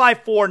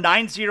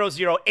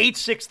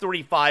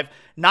 954-900-8635,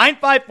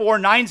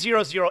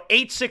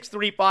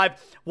 954-900-8635.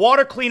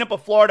 Water Cleanup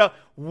of Florida,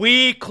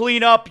 we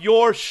clean up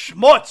your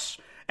schmutz.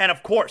 And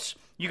of course,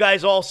 you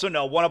guys also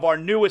know one of our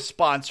newest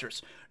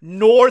sponsors,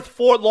 North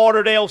Fort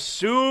Lauderdale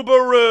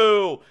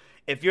Subaru.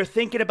 If you're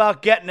thinking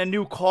about getting a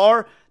new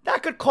car,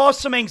 that could cause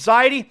some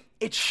anxiety.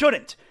 It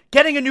shouldn't.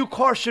 Getting a new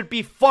car should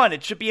be fun.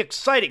 It should be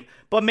exciting,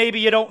 but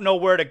maybe you don't know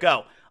where to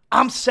go.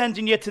 I'm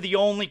sending you to the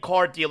only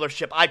car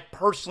dealership I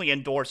personally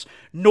endorse,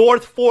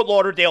 North Fort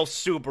Lauderdale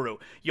Subaru.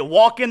 You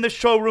walk in the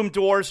showroom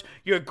doors,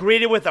 you're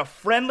greeted with a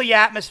friendly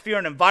atmosphere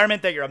and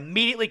environment that you're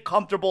immediately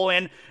comfortable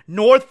in.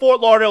 North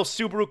Fort Lauderdale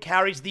Subaru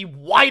carries the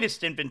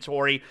widest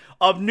inventory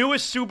of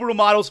newest Subaru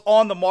models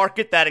on the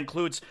market. That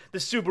includes the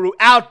Subaru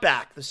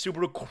Outback, the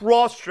Subaru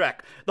Crosstrek,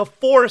 the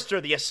Forester,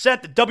 the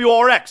Ascent, the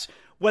WRX.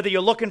 Whether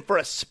you're looking for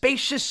a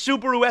spacious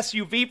Subaru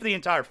SUV for the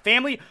entire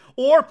family,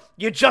 or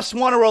you just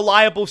want a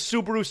reliable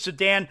Subaru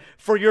sedan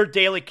for your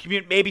daily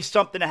commute, maybe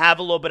something to have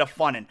a little bit of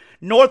fun in,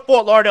 North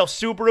Fort Lauderdale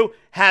Subaru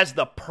has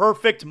the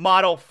perfect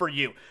model for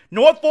you.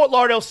 North Fort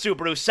Lauderdale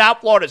Subaru, South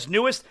Florida's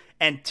newest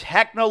and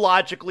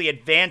technologically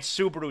advanced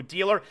Subaru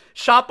dealer.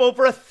 Shop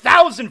over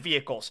 1,000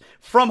 vehicles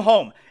from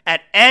home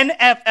at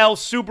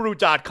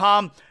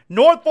nflsubaru.com.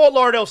 North Fort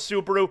Lauderdale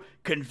Subaru,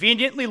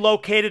 conveniently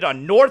located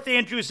on North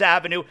Andrews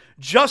Avenue,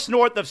 just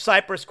north of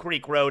Cypress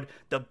Creek Road.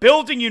 The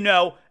building you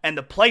know and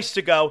the place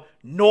to go,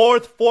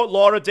 North Fort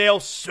Lauderdale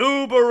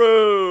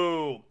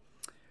Subaru.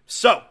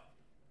 So,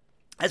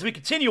 as we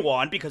continue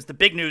on, because the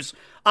big news,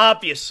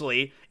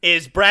 obviously,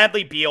 is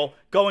Bradley Beal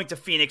going to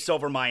Phoenix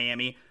over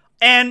Miami.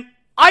 And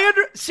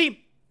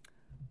see,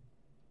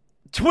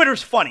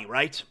 Twitter's funny,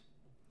 right?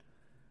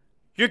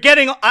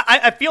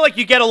 I feel like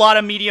you get a lot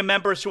of media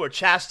members who are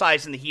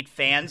chastising the Heat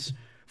fans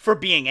for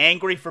being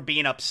angry, for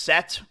being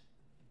upset.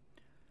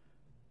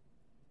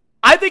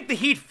 I think the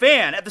Heat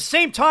fan, at the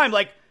same time,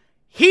 like,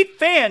 Heat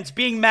fans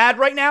being mad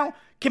right now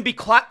can be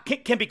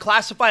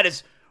classified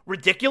as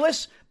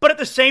ridiculous, but at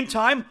the same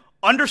time,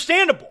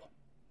 understandable.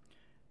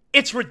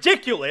 It's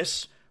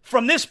ridiculous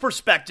from this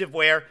perspective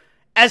where,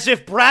 as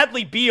if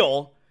Bradley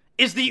Beal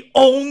is the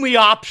only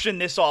option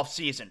this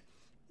offseason.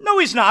 No,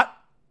 he's not.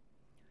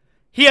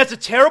 He has a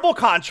terrible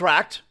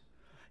contract.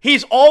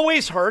 He's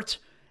always hurt.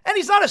 And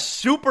he's not a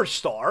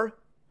superstar.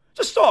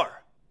 He's a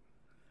star.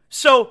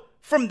 So,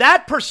 from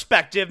that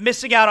perspective,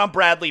 missing out on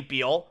Bradley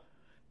Beal,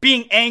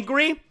 being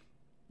angry,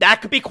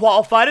 that could be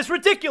qualified as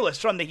ridiculous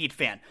from the Heat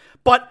fan.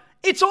 But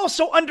it's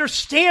also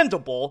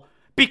understandable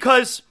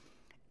because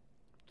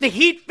the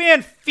Heat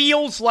fan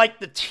feels like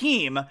the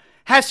team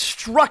has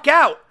struck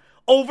out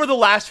over the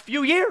last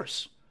few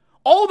years.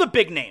 All the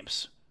big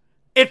names.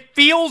 It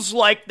feels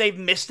like they've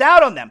missed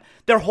out on them.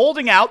 They're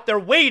holding out, they're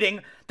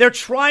waiting, they're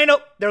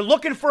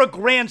looking for a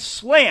grand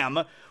slam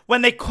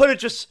when they could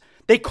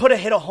have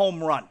hit a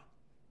home run.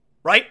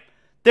 Right?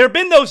 There have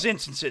been those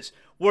instances.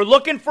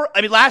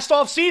 Last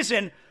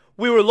offseason,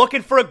 we were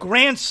looking for a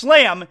grand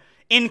slam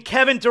in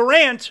Kevin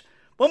Durant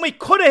when we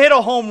could have hit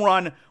a home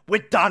run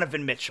with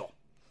Donovan Mitchell.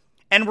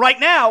 And right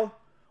now,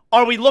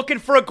 are we looking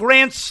for a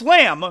grand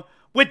slam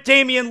with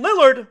Damian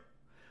Lillard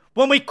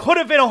when we could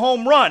have hit a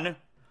home run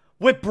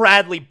with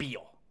Bradley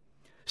Beal?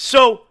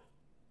 So,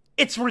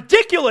 it's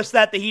ridiculous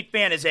that the Heat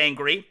fan is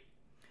angry.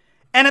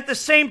 And at the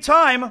same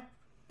time,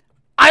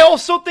 I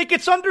also think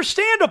it's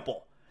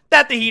understandable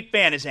that the Heat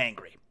fan is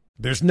angry.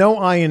 There's no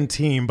I in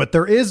team, but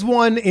there is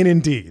one in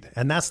Indeed,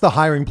 and that's the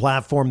hiring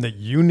platform that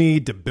you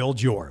need to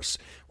build yours.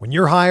 When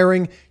you're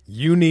hiring,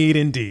 you need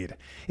Indeed.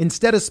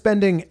 Instead of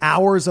spending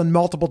hours on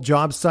multiple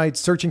job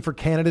sites searching for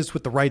candidates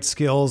with the right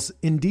skills,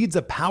 Indeed's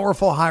a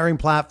powerful hiring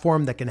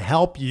platform that can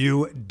help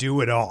you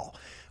do it all.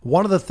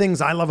 One of the things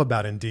I love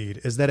about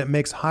Indeed is that it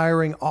makes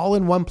hiring all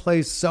in one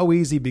place so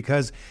easy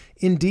because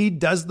Indeed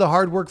does the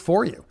hard work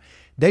for you.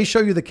 They show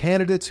you the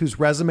candidates whose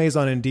resumes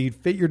on Indeed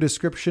fit your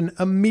description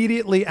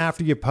immediately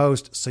after you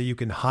post so you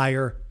can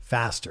hire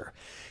faster.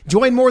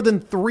 Join more than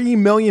 3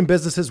 million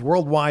businesses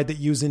worldwide that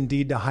use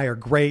Indeed to hire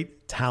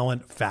great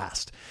talent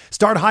fast.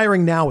 Start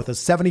hiring now with a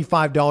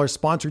 $75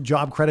 sponsored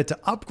job credit to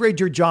upgrade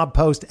your job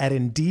post at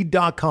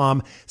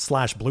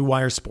Indeed.com/Blue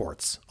Wire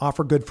Sports.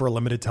 Offer good for a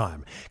limited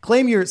time.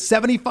 Claim your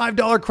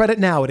 $75 credit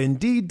now at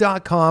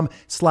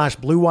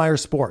Indeed.com/Blue Wire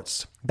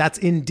Sports. That's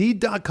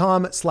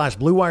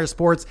Indeed.com/Blue Wire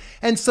Sports,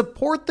 and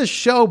support the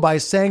show by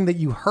saying that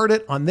you heard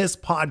it on this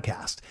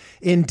podcast.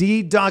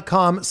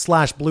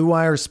 Indeed.com/Blue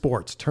Wire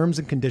Sports. Terms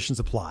and conditions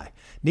apply.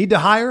 Need to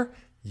hire?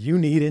 You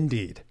need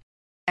Indeed.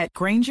 At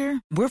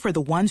Grainger, we're for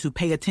the ones who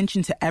pay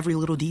attention to every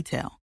little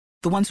detail.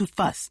 The ones who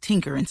fuss,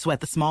 tinker, and sweat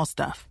the small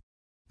stuff.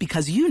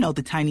 Because you know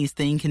the tiniest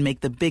thing can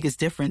make the biggest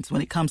difference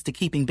when it comes to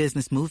keeping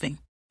business moving.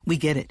 We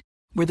get it.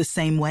 We're the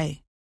same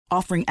way.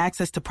 Offering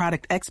access to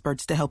product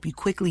experts to help you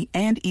quickly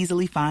and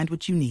easily find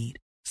what you need.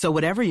 So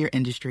whatever your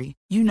industry,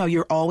 you know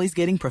you're always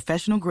getting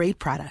professional-grade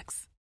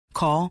products.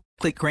 Call,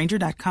 click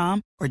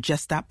Grainger.com, or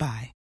just stop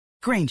by.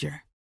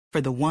 Grainger, for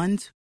the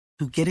ones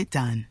who get it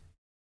done.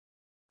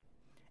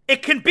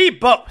 It can be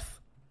both.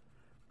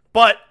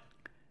 But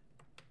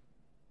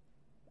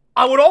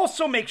I would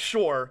also make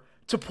sure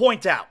to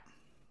point out,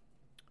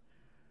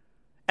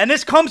 and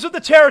this comes with the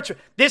territory,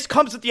 this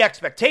comes with the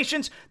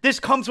expectations, this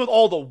comes with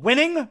all the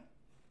winning.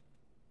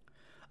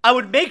 I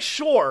would make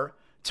sure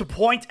to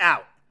point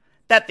out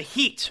that the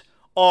Heat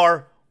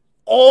are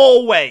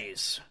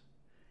always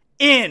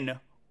in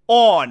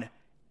on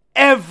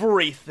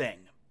everything.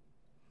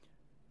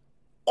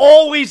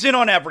 Always in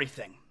on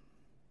everything.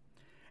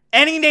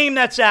 Any name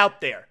that's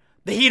out there,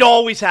 the Heat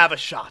always have a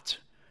shot.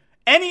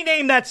 Any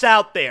name that's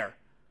out there,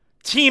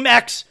 Team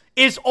X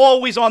is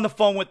always on the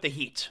phone with the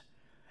Heat.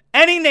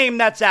 Any name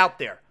that's out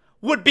there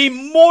would be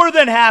more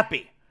than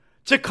happy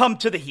to come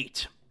to the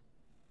Heat.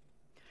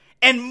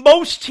 And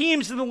most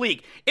teams in the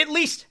league, at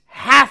least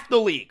half the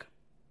league,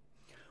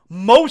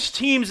 most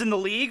teams in the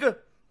league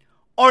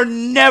are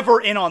never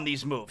in on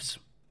these moves.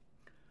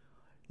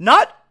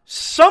 Not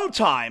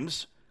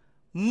sometimes.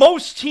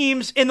 Most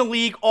teams in the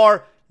league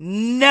are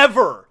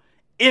never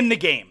in the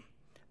game.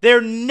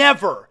 They're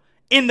never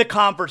in the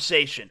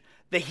conversation.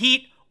 The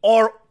Heat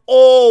are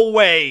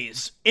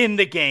always in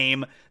the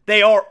game.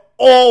 They are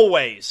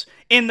always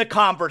in the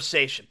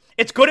conversation.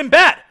 It's good and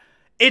bad.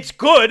 It's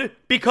good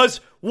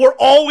because we're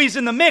always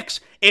in the mix.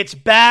 It's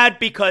bad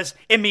because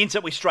it means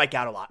that we strike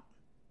out a lot.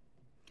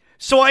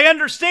 So I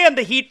understand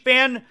the Heat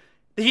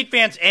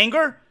fans'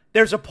 anger.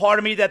 There's a part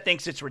of me that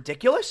thinks it's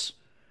ridiculous,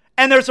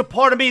 and there's a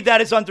part of me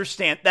that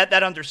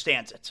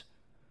understands it.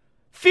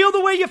 Feel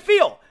the way you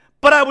feel.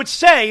 But I would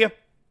say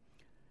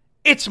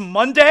it's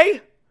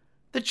Monday.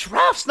 The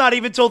draft's not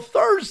even till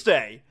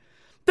Thursday.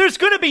 There's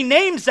going to be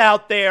names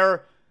out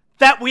there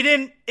that we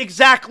didn't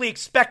exactly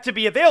expect to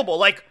be available.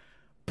 Like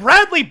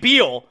Bradley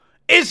Beal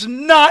is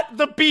not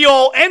the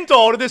be-all,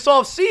 end-all to this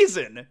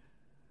offseason.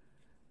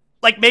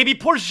 Like maybe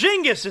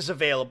Porzingis is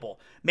available.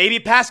 Maybe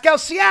Pascal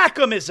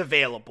Siakam is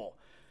available.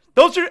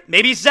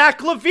 Maybe Zach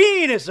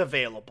LaVine is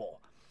available.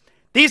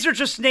 These are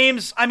just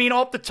names,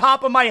 off the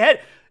top of my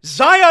head.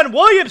 Zion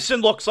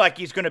Williamson looks like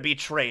he's going to be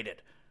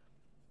traded.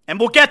 And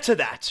we'll get to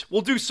that.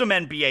 We'll do some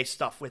NBA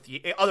stuff with you,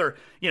 other,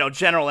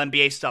 general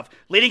NBA stuff,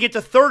 leading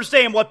into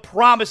Thursday and what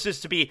promises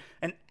to be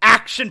an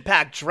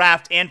action-packed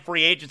draft and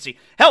free agency.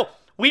 Hell,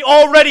 we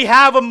already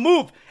have a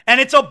move, and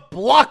it's a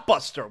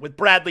blockbuster with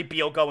Bradley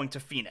Beal going to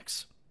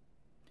Phoenix.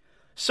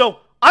 So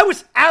I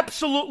was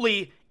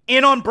absolutely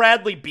in on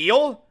Bradley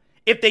Beal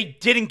if they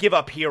didn't give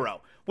up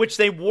Hero, which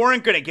they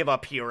weren't going to give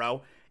up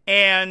Hero,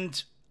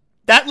 and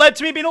that led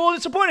to me being a little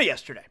disappointed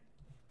yesterday.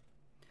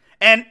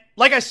 And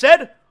like I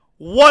said,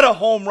 what a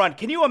home run.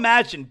 Can you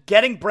imagine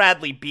getting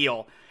Bradley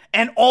Beal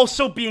and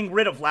also being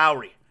rid of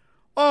Lowry?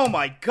 Oh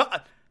my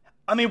God.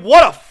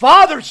 What a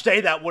Father's Day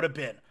that would have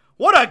been.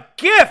 What a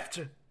gift.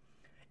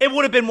 It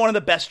would have been one of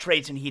the best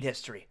trades in Heat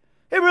history.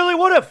 It really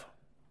would have.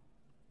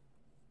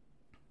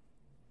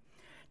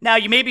 Now,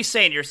 you may be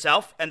saying to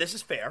yourself, and this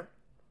is fair,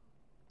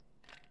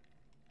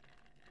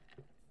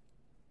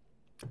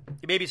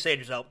 you may be saying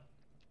to yourself,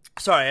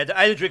 sorry, I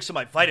had to drink some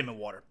of my vitamin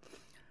water.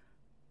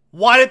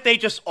 Why didn't they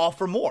just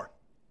offer more?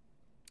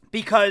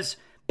 Because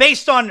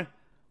based on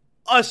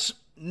us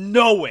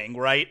knowing,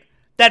 right,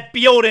 that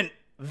Beal didn't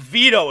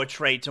veto a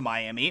trade to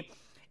Miami,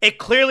 it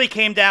clearly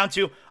came down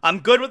to, I'm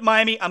good with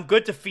Miami, I'm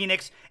good to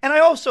Phoenix, and I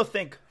also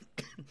think,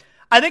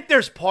 I think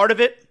there's part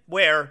of it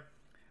where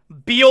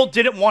Beal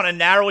didn't want to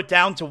narrow it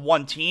down to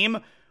one team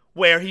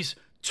where he's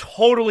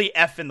totally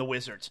effing the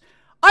Wizards.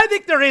 I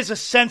think there is a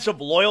sense of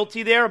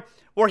loyalty there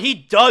where he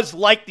does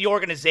like the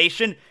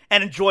organization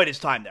and enjoyed his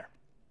time there.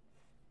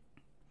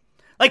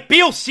 Like,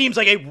 Beal seems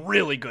like a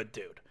really good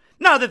dude.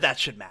 Not that that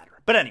should matter.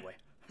 But anyway.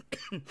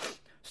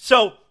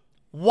 So,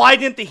 why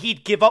didn't the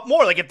Heat give up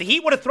more? Like, if the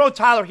Heat would have thrown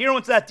Tyler Hero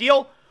into that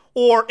deal,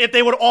 or if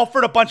they would have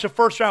offered a bunch of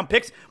first-round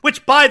picks,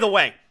 which, by the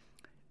way,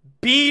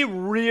 be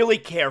really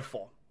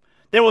careful.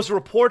 There was a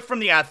report from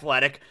The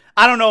Athletic.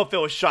 I don't know if it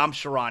was Shams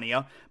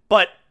Charania,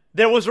 but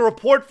there was a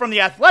report from The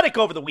Athletic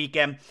over the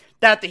weekend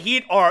that the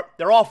Heat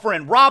they're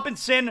offering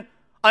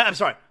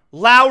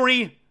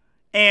Lowry,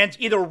 and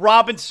either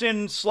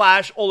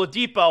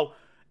Robinson/Oladipo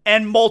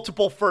and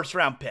multiple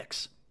first-round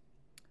picks.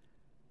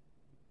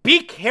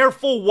 Be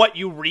careful what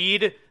you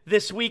read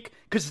this week,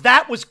 because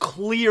that was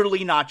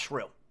clearly not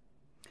true.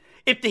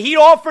 If the Heat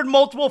offered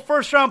multiple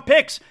first-round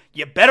picks,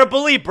 you better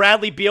believe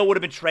Bradley Beal would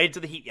have been traded to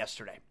the Heat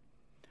yesterday.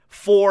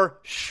 For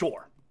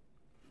sure.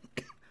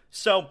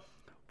 So,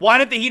 why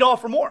didn't the Heat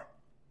offer more?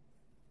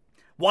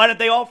 Why did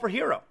they offer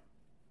Hero?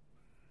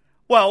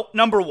 Well,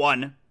 number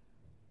one,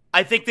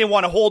 I think they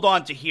want to hold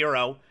on to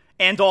Hero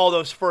and all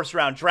those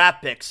first-round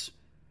draft picks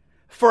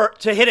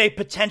to hit a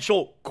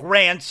potential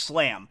grand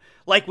slam,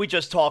 like we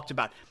just talked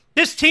about.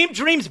 This team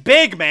dreams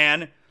big,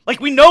 man.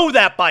 Like, we know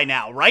that by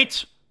now,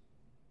 right?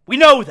 We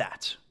know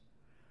that.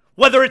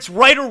 Whether it's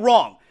right or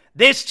wrong,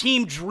 this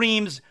team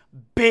dreams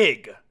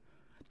big.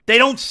 They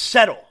don't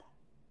settle.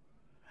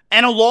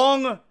 And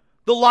along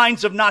the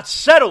lines of not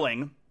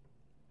settling,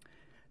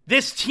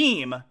 this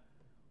team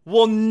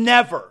will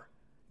never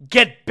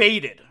get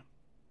baited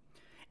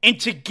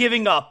into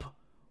giving up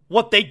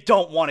what they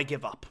don't want to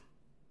give up.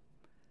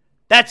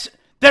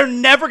 They're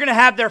never going to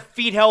have their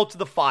feet held to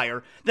the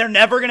fire. They're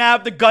never going to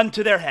have the gun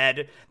to their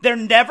head. They're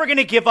never going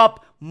to give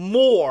up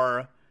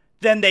more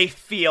than they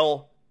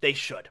feel they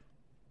should.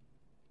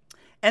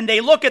 And they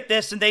look at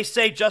this and they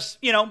say, just,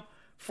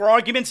 for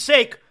argument's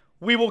sake,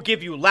 we will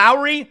give you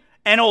Lowry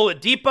and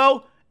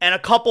Oladipo and a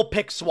couple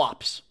pick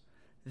swaps.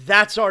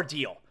 That's our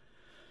deal.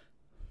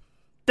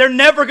 They're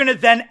never going to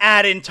then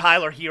add in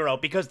Tyler Hero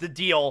because the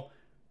deal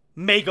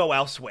may go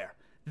elsewhere.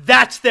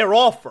 That's their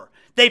offer.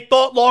 They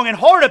thought long and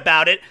hard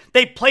about it.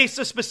 They placed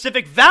a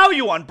specific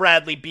value on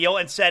Bradley Beal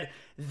and said,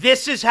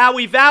 this is how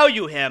we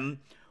value him.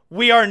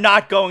 We are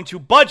not going to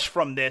budge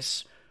from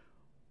this.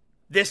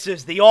 This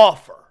is the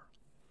offer.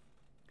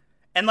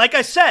 And like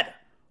I said,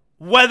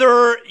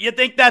 whether you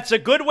think that's a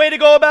good way to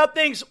go about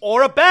things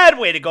or a bad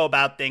way to go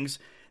about things,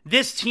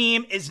 this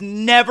team is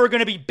never going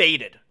to be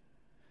baited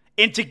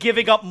into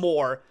giving up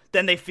more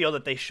than they feel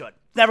that they should.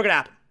 Never going to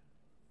happen.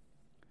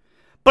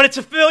 But it's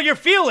a familiar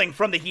feeling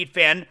from the Heat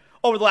fan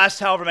over the last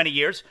however many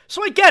years,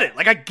 so I get it.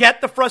 Like, I get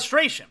the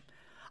frustration.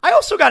 I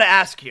also got to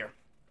ask here,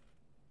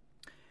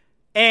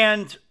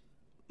 and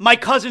my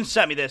cousin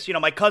sent me this.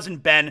 My cousin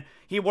Ben,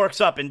 he works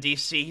up in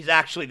D.C. He's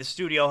actually the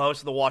studio host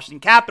of the Washington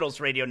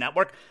Capitals radio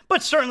network,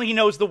 but certainly he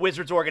knows the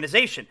Wizards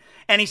organization.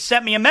 And he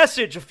sent me a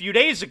message a few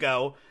days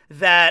ago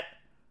that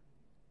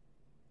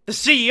the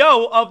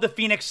CEO of the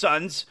Phoenix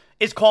Suns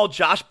is called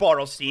Josh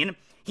Bartelstein.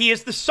 He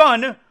is the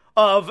son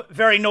of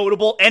very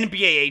notable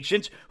NBA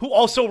agent who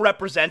also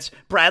represents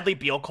Bradley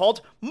Beal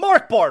called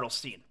Mark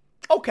Bartelstein.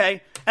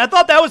 Okay, and I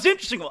thought that was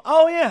interesting.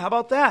 Oh yeah, how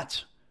about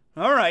that?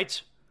 All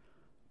right.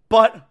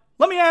 But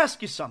let me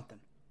ask you something.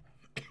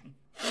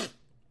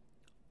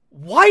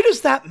 Why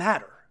does that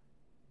matter?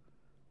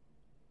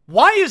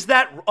 Why is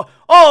that?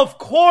 Oh, of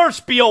course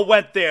Beal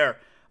went there.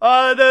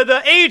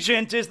 the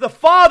agent is the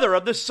father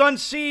of the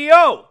Suns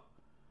CEO.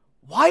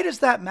 Why does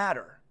that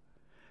matter?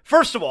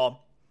 First of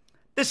all,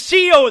 the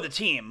CEO of the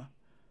team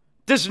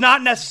does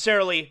not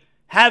necessarily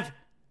have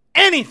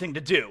anything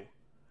to do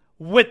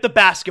with the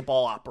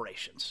basketball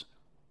operations.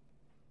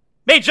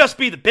 May just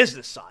be the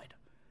business side.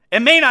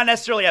 It may not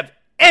necessarily have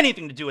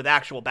anything to do with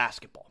actual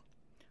basketball.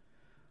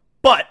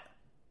 But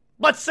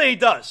let's say he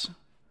does.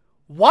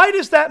 Why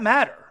does that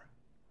matter?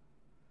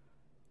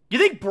 You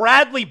think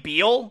Bradley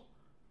Beal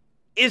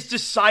is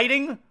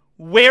deciding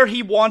where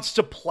he wants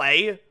to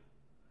play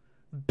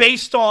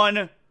based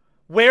on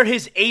where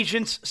his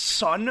agent's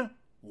son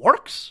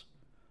works?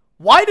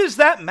 Why does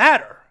that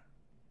matter?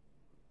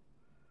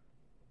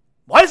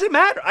 Why does it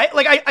matter?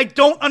 I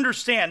don't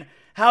understand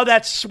how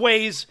that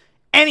sways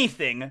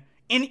anything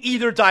in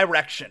either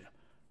direction.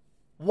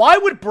 Why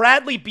would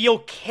Bradley Beal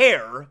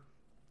care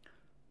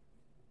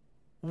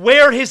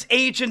where his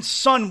agent's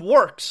son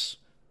works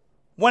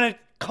when it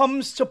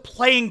comes to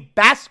playing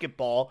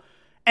basketball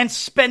and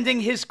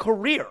spending his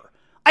career?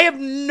 I have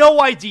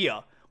no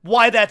idea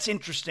why that's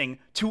interesting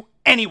to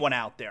anyone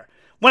out there.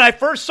 When I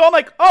first saw him,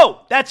 like,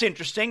 oh, that's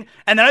interesting.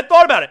 And then I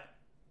thought about it.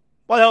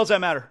 Why the hell does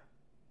that matter?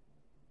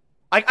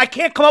 I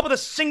can't come up with a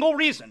single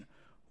reason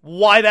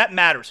why that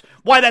matters.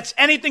 Why that's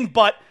anything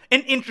but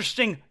an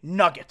interesting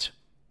nugget.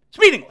 It's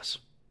meaningless.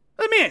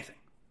 Doesn't mean anything.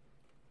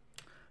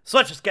 So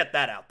let's just get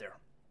that out there.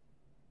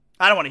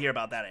 I don't want to hear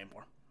about that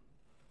anymore.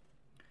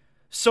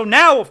 So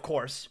now, of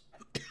course,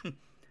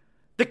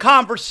 the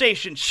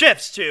conversation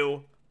shifts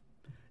to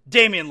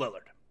Damian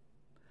Lillard.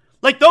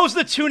 Like, those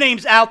are the two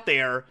names out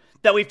there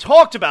that we've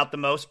talked about the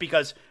most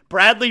because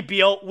Bradley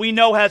Beal, we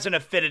know, has an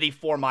affinity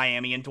for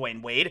Miami and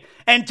Dwayne Wade.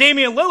 And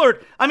Damian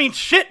Lillard, I mean,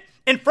 shit,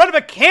 in front of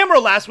a camera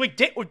last week,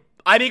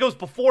 I think it was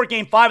before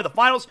Game 5 of the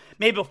Finals,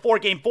 maybe before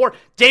Game 4,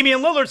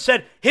 Damian Lillard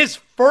said his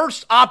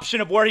first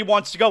option of where he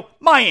wants to go,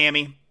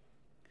 Miami,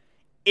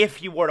 if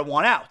he were to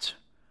want out.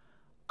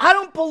 I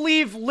don't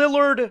believe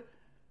Lillard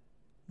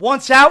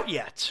wants out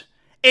yet.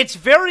 It's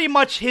very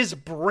much his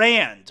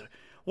brand,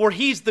 where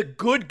he's the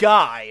good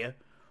guy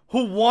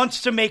who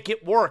wants to make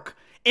it work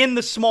in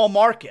the small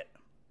market.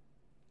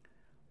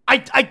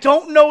 I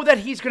don't know that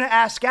he's going to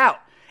ask out.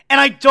 And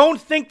I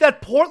don't think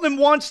that Portland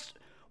wants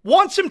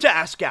him to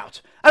ask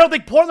out. I don't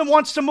think Portland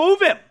wants to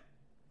move him.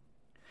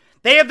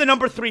 They have the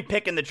number 3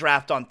 pick in the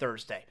draft on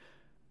Thursday.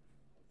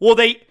 Well,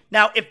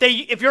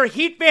 if you're a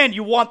Heat fan,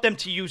 you want them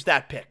to use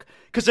that pick.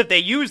 Because if they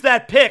use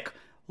that pick,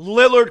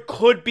 Lillard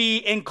could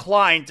be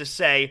inclined to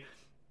say,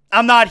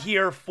 I'm not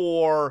here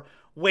for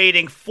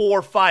waiting 4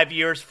 or 5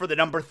 years for the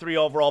number 3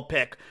 overall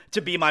pick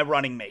to be my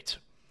running mate.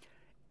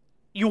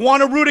 You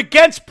want to root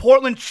against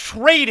Portland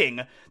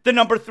trading the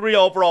number 3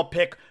 overall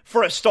pick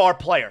for a star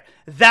player.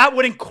 That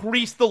would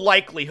increase the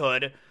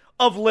likelihood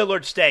of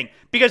Lillard staying.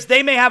 Because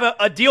they may have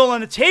a deal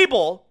on the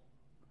table,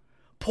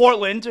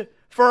 Portland,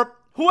 for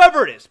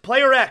whoever it is,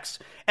 player X,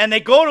 and they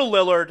go to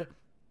Lillard,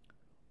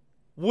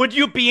 would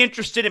you be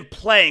interested in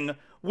playing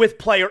with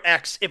player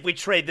X if we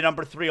trade the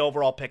number 3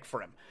 overall pick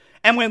for him?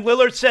 And when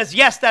Lillard says,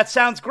 yes, that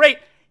sounds great,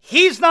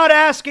 he's not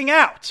asking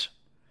out.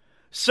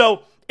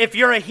 So if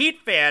you're a Heat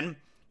fan,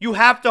 you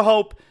have to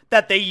hope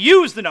that they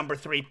use the number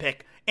 3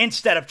 pick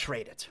instead of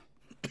trade it.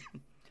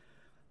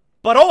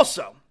 But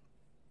also,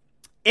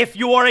 if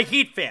you are a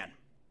Heat fan,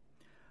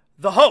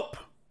 the hope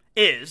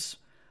is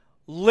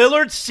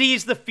Lillard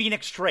sees the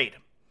Phoenix trade.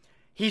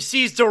 He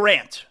sees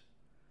Durant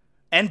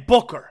and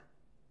Booker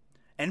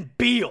and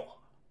Beal.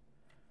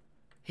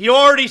 He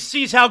already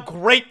sees how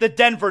great the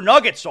Denver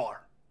Nuggets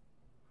are.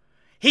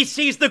 He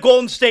sees the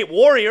Golden State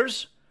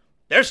Warriors.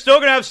 They're still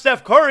going to have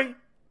Steph Curry.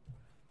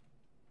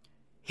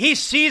 He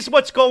sees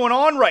what's going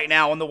on right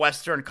now in the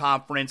Western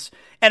Conference.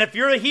 And if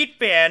you're a Heat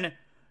fan,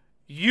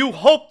 you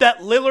hope that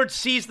Lillard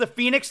sees the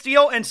Phoenix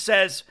deal and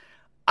says,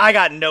 I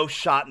got no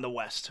shot in the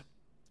West.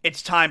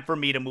 It's time for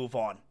me to move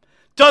on.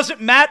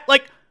 Doesn't matter.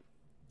 Like,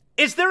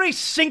 is there a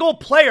single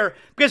player?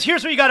 Because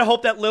here's what you got to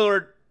hope that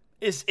Lillard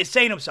is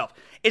saying to himself.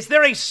 Is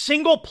there a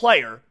single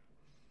player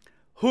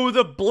who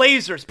the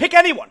Blazers, pick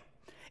anyone,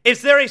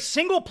 is there a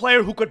single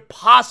player who could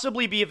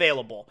possibly be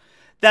available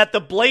that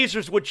the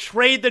Blazers would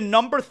trade the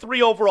number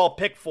 3 overall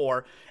pick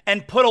for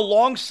and put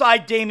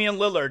alongside Damian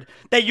Lillard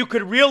that you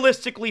could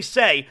realistically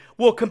say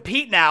will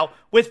compete now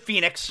with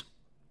Phoenix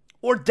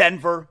or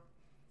Denver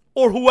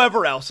or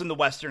whoever else in the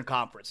Western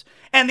Conference?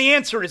 And the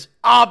answer is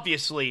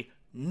obviously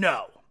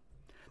no.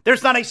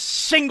 There's not a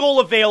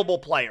single available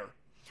player.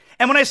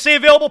 And when I say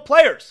available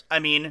players, I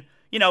mean,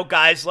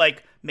 guys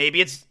like,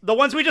 maybe it's the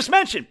ones we just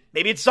mentioned.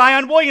 Maybe it's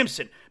Zion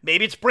Williamson.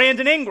 Maybe it's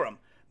Brandon Ingram.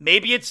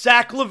 Maybe it's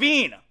Zach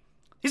LaVine.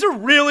 These are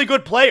really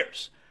good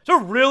players. These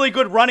are really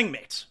good running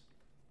mates.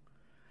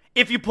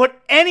 If you put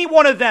any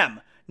one of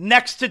them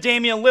next to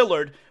Damian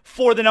Lillard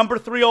for the number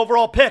 3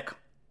 overall pick,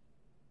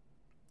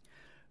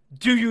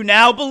 do you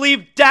now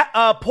believe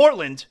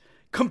Portland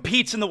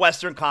competes in the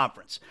Western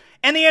Conference?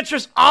 And the answer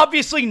is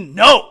obviously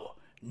no.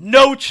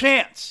 No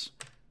chance.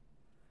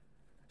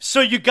 So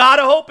you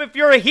gotta hope, if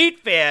you're a Heat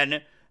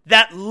fan,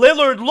 that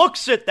Lillard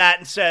looks at that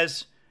and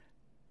says,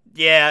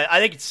 yeah, I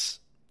think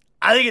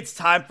I think it's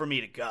time for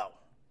me to go.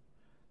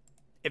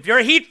 If you're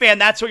a Heat fan,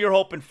 that's what you're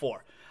hoping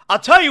for. I'll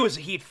tell you as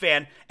a Heat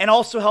fan, and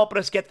also helping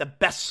us get the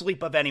best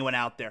sleep of anyone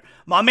out there.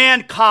 My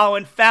man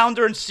Colin,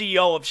 founder and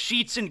CEO of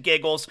Sheets and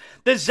Giggles,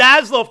 the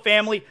Zaslow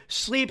family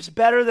sleeps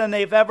better than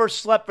they've ever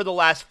slept for the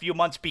last few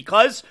months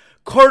because,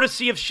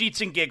 courtesy of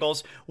Sheets and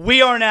Giggles, we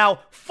are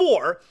now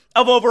 4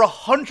 of over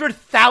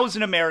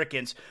 100,000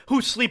 Americans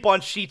who sleep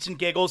on Sheets and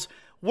Giggles.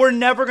 We're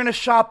never going to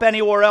shop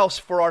anywhere else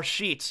for our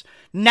sheets.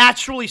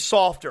 Naturally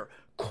softer,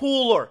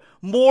 cooler,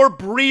 more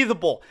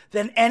breathable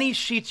than any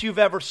sheets you've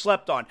ever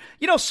slept on.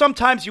 You know,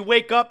 sometimes you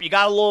wake up, you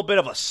got a little bit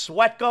of a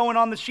sweat going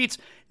on the sheets.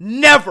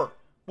 Never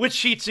with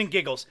Sheets and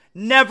Giggles.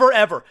 Never,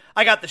 ever.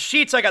 I got the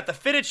sheets, I got the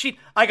fitted sheet,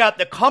 I got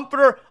the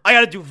comforter, I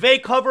got a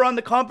duvet cover on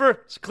the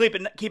comforter, so keep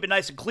it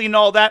nice and clean and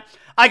all that.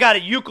 I got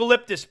a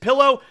eucalyptus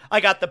pillow,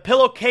 I got the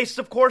pillowcase,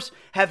 of course.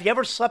 Have you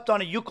ever slept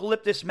on a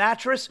eucalyptus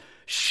mattress?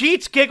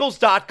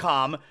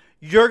 Sheetsgiggles.com.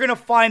 You're going to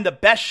find the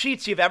best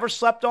sheets you've ever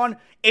slept on.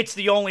 It's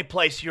the only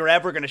place you're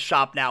ever going to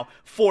shop now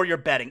for your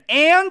bedding.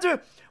 And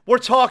we're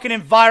talking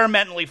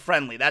environmentally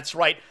friendly. That's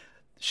right.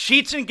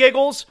 Sheets and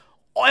Giggles,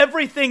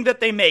 everything that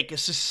they make is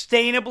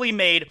sustainably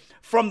made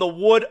from the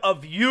wood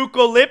of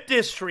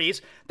eucalyptus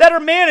trees that are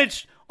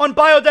managed on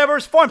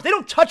biodiverse farms. They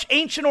don't touch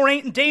ancient or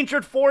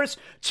endangered forests.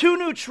 2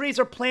 new trees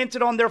are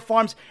planted on their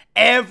farms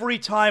every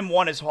time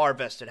one is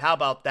harvested. How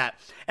about that?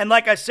 And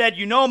like I said,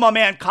 you know my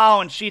man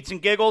Colin, Sheets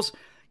and Giggles,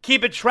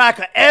 keeping track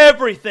of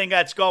everything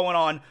that's going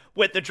on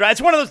with the draft.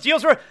 It's one of those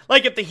deals where,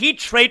 like, if the Heat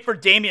trade for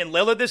Damian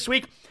Lillard this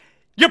week,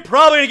 you're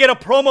probably going to get a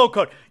promo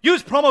code.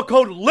 Use promo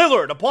code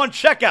Lillard upon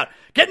checkout.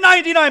 Get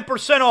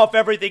 99% off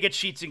everything at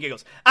Sheets and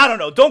Giggles. I don't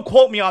know. Don't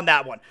quote me on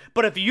that one.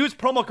 But if you use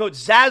promo code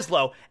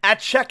Zaslow at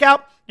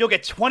checkout, you'll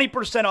get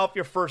 20% off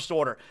your first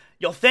order.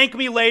 You'll thank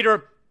me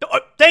later.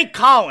 Thank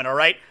Colin, all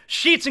right?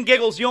 Sheets and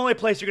Giggles, the only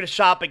place you're going to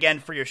shop again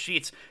for your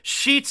sheets.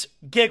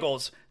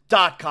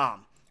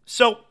 Sheetsgiggles.com.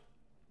 So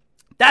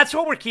that's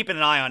what we're keeping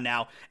an eye on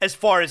now as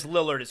far as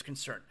Lillard is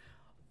concerned.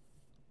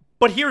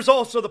 But here's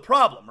also the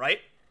problem, right?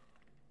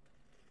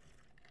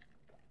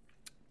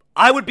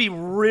 I would be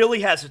really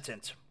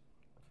hesitant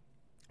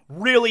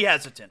to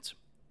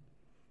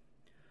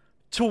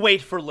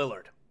wait for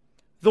Lillard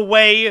the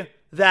way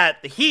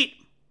that the Heat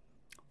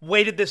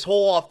waited this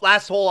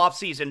last whole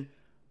offseason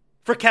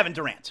for Kevin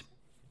Durant.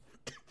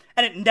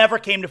 And it never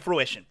came to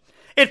fruition.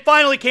 It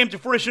finally came to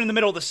fruition in the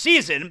middle of the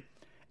season,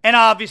 and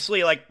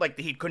obviously, like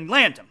the Heat couldn't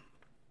land him.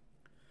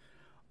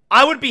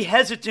 I would be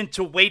hesitant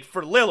to wait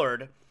for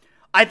Lillard.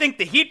 I think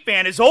the Heat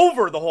fan is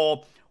over the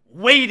whole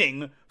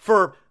waiting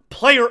for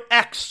player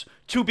X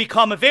to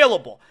become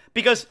available,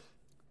 because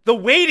the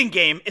waiting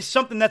game is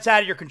something that's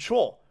out of your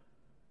control.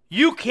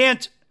 You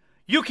can't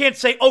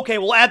say, okay,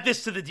 we'll add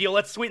this to the deal.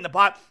 Let's sweeten the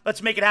pot.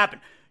 Let's make it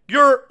happen.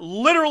 You're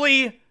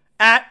literally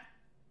at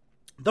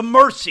the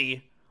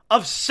mercy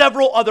of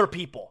several other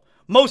people,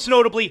 most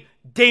notably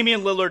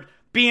Damian Lillard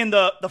being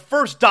the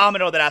first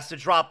domino that has to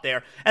drop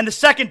there. And the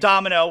second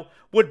domino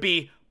would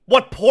be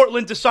what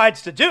Portland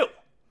decides to do.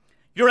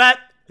 You're at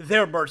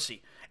their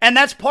mercy. And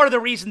that's part of the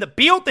reason the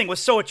Beal thing was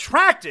so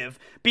attractive,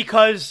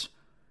 because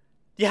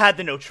you had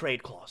the no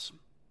trade clause.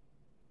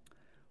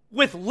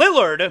 With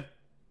Lillard,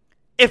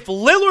 if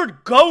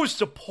Lillard goes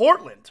to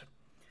Portland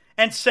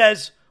and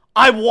says,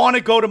 I want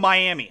to go to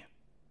Miami,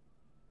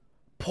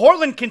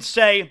 Portland can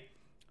say,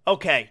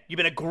 okay, you've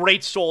been a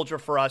great soldier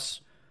for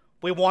us.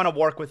 We want to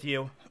work with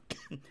you.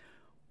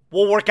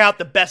 We'll work out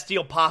the best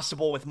deal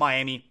possible with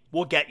Miami.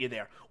 We'll get you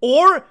there.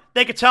 Or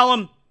they could tell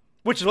him,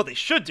 which is what they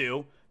should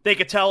do, they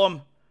could tell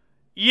him,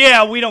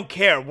 yeah, we don't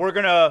care. We're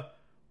gonna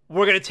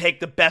take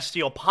the best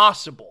deal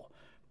possible,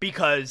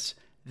 because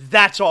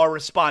that's our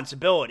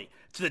responsibility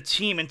to the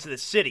team and to the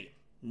city,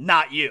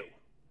 not you.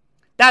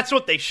 That's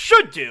what they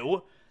should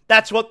do.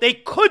 That's what they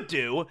could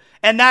do.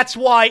 And that's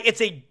why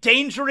it's a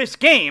dangerous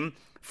game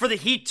for the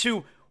Heat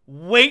to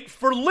wait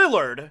for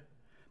Lillard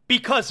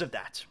because of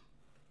that.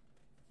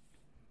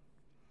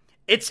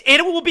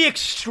 It will be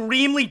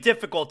extremely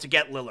difficult to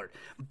get Lillard.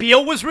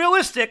 Beal was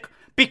realistic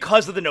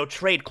because of the no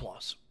trade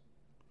clause.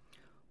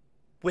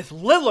 With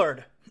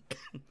Lillard,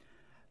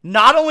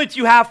 not only do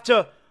you have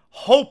to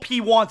hope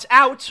he wants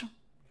out,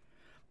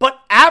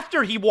 but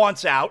after he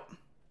wants out,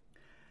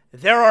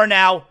 there are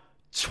now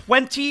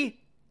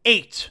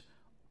 28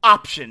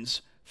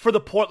 options for the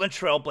Portland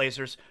Trail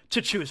Blazers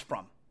to choose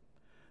from.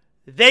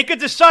 They could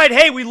decide,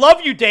 hey, we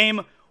love you,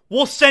 Dame.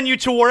 We'll send you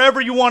to wherever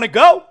you want to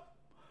go.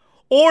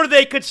 Or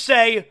they could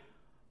say,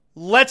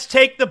 let's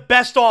take the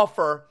best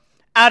offer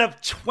out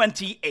of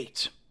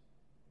 28.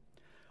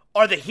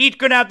 Are the Heat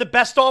going to have the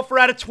best offer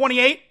out of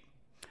 28?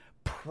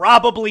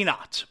 Probably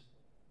not.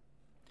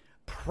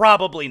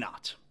 Probably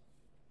not.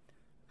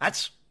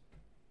 That's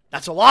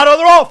a lot of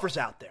other offers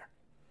out there.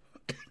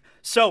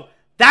 So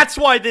that's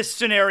why this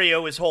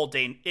scenario is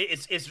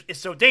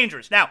so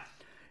dangerous. Now,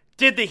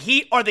 are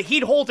the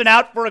Heat holding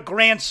out for a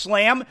grand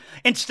slam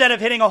instead of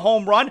hitting a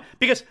home run?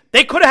 Because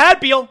they could have had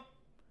Beal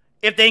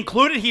if they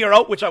included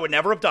Hero, which I would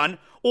never have done,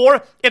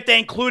 or if they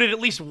included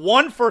at least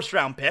one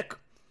first-round pick,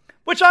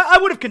 which I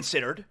would have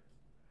considered.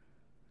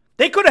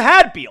 They could have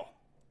had Beal.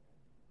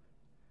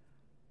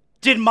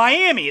 Did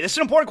Miami, this is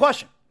an important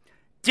question,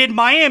 did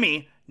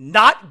Miami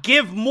not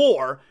give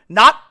more,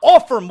 not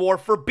offer more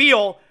for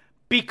Beal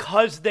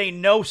because they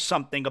know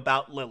something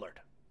about Lillard?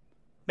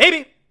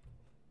 Maybe.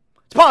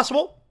 It's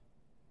possible.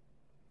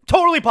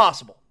 Totally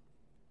possible.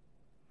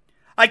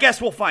 I guess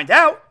we'll find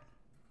out.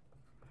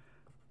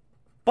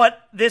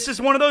 But this is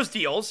one of those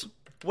deals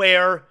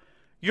where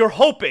you're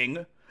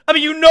hoping, I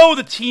mean, you know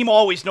the team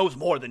always knows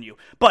more than you,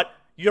 but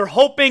you're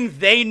hoping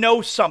they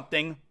know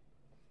something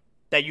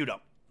that you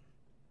don't.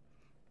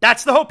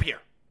 That's the hope here.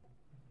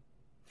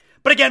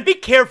 But again, be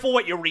careful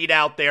what you read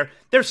out there.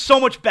 There's so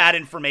much bad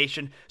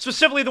information,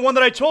 specifically the one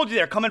that I told you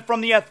there coming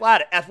from the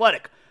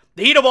Athletic.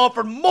 The Heat have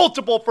offered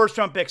multiple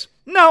first-round picks.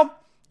 No,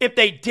 if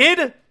they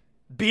did,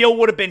 Beal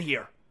would have been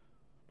here.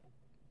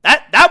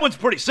 That one's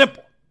pretty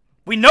simple.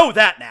 We know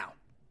that now.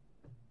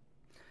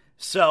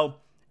 So,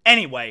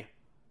 anyway,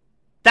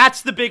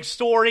 that's the big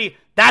story.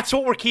 That's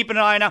what we're keeping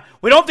an eye on now.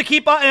 We don't have to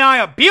keep an eye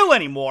on Beal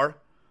anymore,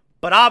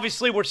 but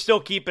obviously we're still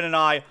keeping an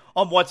eye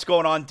on what's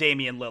going on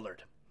Damian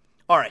Lillard.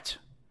 All right.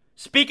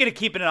 Speaking of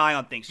keeping an eye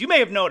on things, you may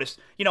have noticed,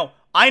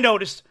 I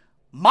noticed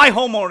my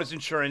homeowner's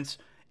insurance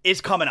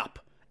is coming up.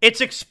 It's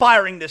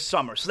expiring this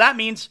summer. So that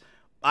means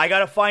I got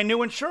to find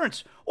new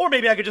insurance. Or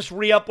maybe I could just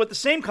re-up with the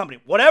same company.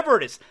 Whatever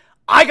it is.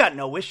 I got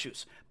no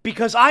issues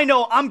because I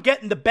know I'm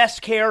getting the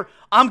best care.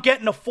 I'm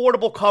getting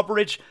affordable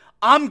coverage.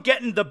 I'm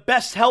getting the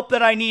best help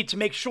that I need to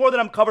make sure that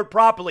I'm covered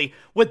properly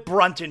with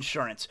Brunt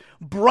Insurance.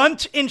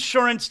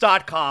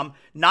 Bruntinsurance.com,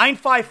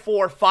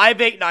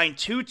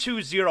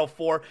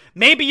 954-589-2204.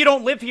 Maybe you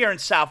don't live here in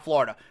South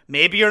Florida.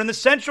 Maybe you're in the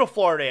Central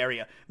Florida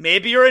area.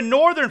 Maybe you're in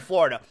Northern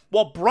Florida.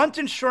 Well, Brunt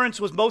Insurance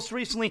was most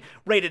recently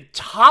rated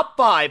top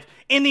 5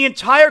 in the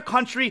entire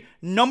country,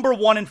 number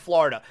 1 in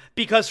Florida.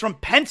 Because from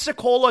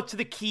Pensacola to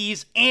the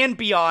Keys and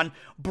beyond,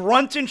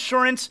 Brunt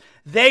Insurance,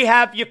 they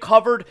have you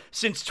covered.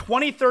 Since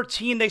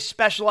 2013, they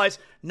specialize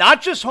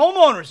not just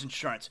homeowners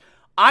insurance.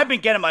 I've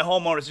been getting my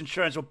homeowners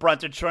insurance with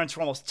Brunt Insurance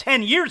for almost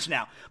 10 years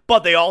now.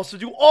 But they also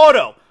do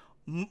auto,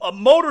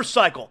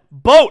 motorcycle,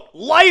 boat,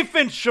 life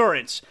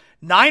insurance.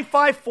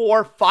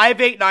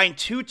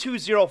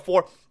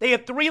 954-589-2204. They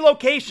have 3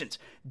 locations: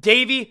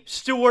 Davie,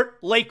 Stewart,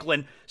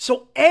 Lakeland.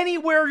 So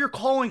anywhere you're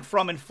calling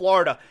from in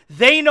Florida,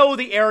 they know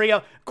the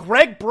area.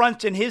 Greg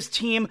Brunt and his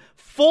team,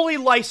 fully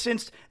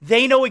licensed.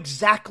 They know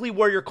exactly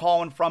where you're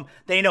calling from.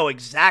 They know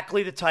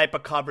exactly the type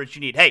of coverage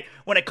you need. Hey,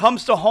 when it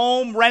comes to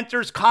home,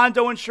 renters,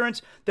 condo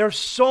insurance, there's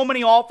so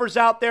many offers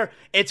out there,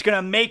 it's going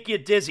to make you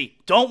dizzy.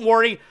 Don't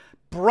worry.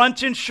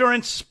 Brunt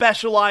Insurance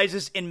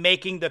specializes in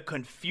making the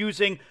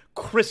confusing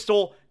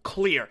crystal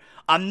clear.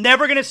 I'm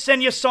never going to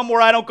send you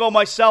somewhere I don't go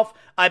myself.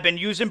 I've been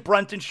using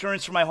Brunt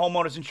Insurance for my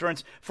homeowner's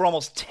insurance for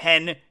almost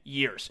 10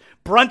 years.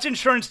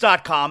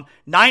 Bruntinsurance.com,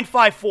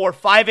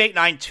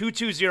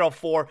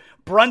 954-589-2204.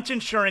 Brunt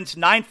Insurance,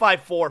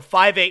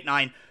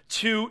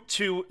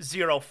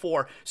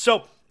 954-589-2204.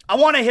 So I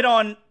want to hit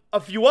on a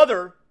few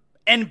other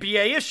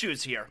NBA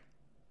issues here.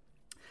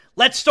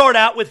 Let's start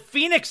out with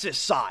Phoenix's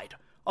side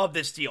of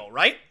this deal,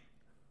 right?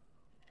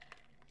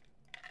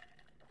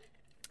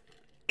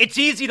 It's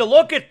easy to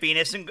look at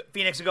Phoenix and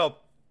go,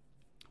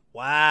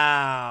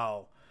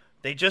 wow,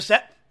 they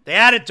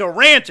added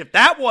Durant. If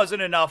that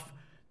wasn't enough,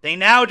 they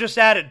now just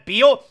added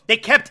Beal. They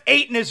kept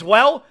Ayton as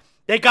well.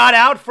 They got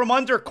out from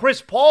under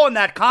Chris Paul in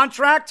that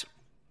contract.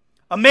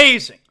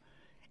 Amazing.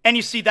 And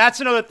you see,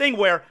 that's another thing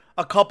where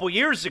a couple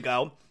years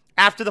ago,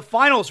 after the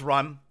finals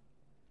run,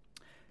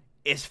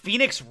 is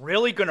Phoenix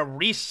really going to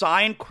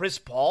re-sign Chris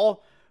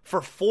Paul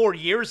for 4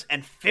 years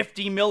and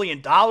 $50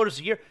 million a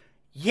year?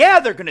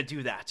 Yeah, they're going to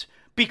do that.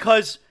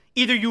 Because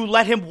either you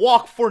let him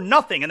walk for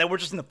nothing and then we're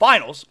just in the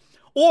finals,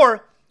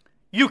 or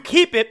you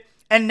keep it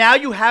and now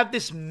you have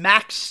this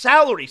max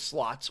salary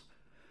slot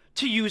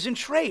to use in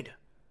trade.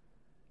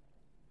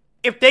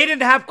 If they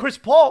didn't have Chris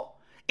Paul,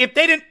 if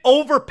they didn't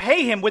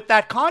overpay him with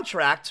that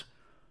contract,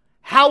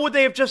 how would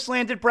they have just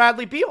landed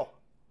Bradley Beal?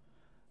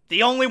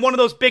 The only one of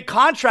those big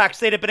contracts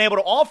they'd have been able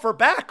to offer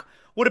back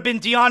would have been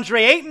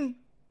DeAndre Ayton.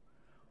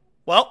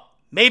 Well,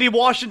 maybe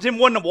Washington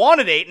wouldn't have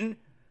wanted Ayton,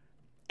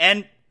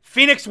 and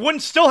Phoenix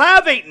wouldn't still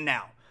have Ayton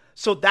now.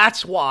 So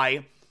that's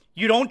why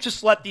you don't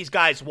just let these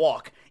guys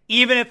walk.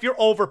 Even if you're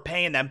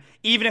overpaying them,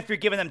 even if you're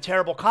giving them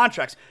terrible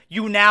contracts,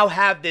 you now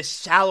have this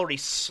salary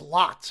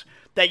slot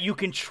that you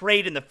can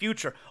trade in the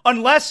future.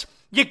 Unless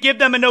you give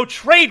them a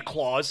no-trade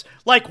clause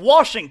like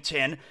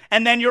Washington,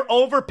 and then you're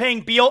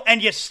overpaying Beal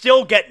and you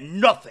still get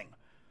nothing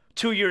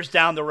 2 years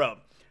down the road.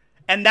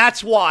 And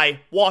that's why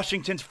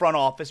Washington's front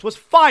office was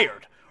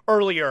fired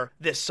earlier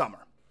this summer.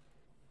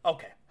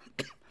 Okay.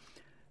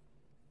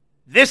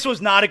 This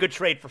was not a good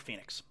trade for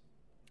Phoenix.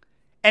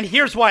 And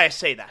here's why I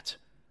say that.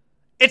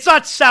 It's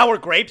not sour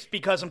grapes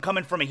because I'm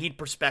coming from a Heat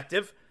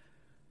perspective.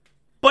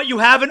 But you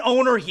have an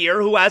owner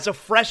here who has a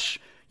fresh,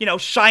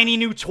 shiny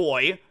new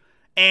toy,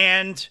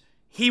 and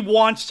he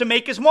wants to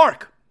make his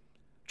mark.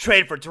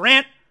 Trade for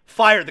Durant,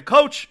 fire the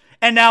coach,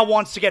 and now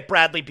wants to get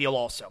Bradley Beal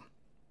also.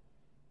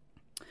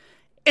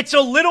 It's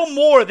a little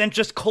more than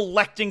just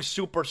collecting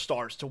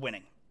superstars to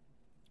winning.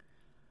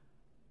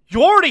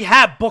 You already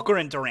have Booker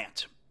and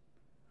Durant.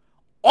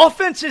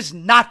 Offense is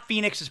not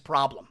Phoenix's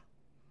problem.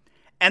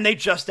 And they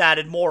just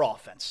added more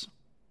offense.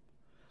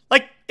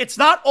 Like, it's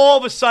not all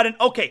of a sudden,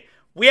 okay,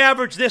 we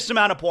average this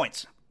amount of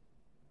points.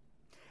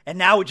 And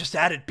now we just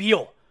added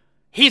Beal.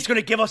 He's going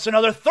to give us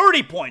another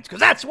 30 points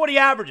because that's what he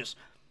averages.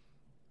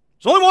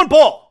 There's only one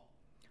ball.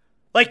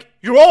 Like,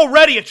 you're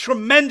already a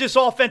tremendous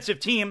offensive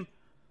team.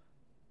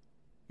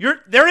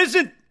 There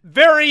isn't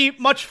very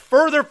much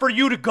further for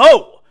you to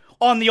go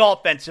on the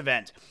offensive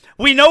end.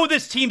 We know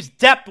this team's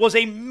depth was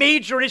a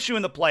major issue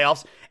in the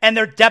playoffs, and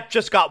their depth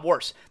just got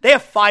worse. They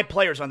have 5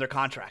 players under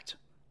contract.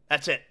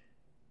 That's it.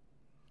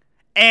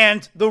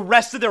 And the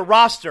rest of their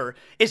roster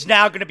is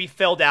now going to be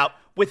filled out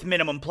with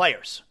minimum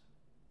players.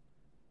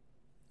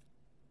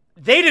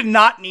 They did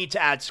not need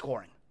to add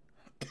scoring.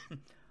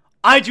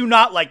 I do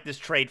not like this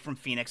trade from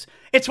Phoenix.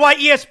 It's why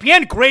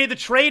ESPN graded the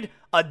trade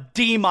a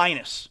D-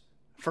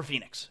 for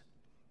Phoenix.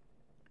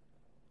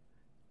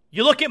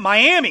 You look at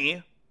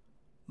Miami.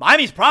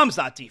 Miami's problem's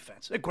not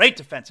defense. They're a great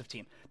defensive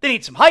team. They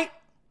need some height,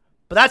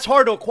 but that's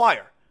hard to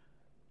acquire.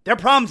 Their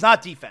problem's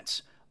not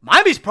defense.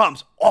 Miami's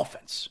problem's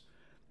offense.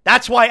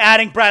 That's why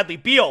adding Bradley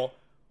Beal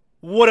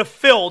would have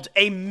filled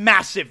a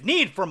massive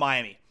need for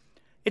Miami.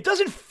 It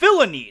doesn't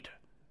fill a need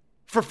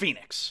for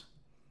Phoenix.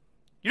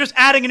 You're just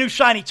adding a new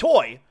shiny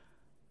toy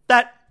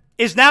that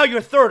is now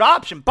your third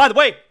option. By the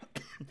way,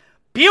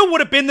 Beal would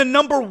have been the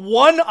number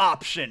 1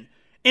 option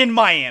in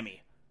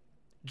Miami.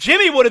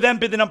 Jimmy would have then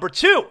been the number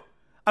 2.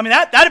 I mean,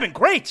 that'd have been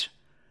great.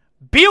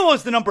 Beal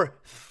is the number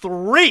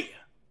 3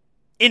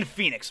 in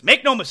Phoenix.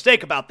 Make no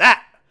mistake about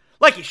that.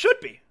 Like he should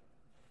be.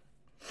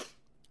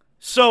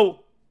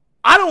 So,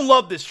 I don't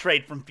love this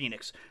trade from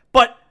Phoenix.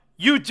 But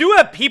you do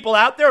have people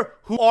out there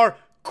who are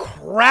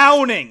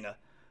crowning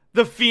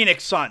the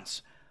Phoenix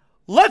Suns.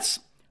 Let's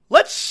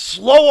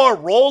slow our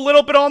roll a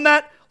little bit on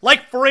that.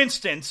 Like, for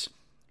instance,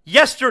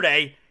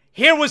 yesterday,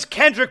 here was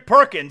Kendrick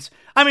Perkins.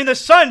 I mean, the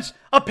Suns,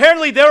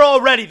 apparently they're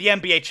already the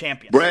NBA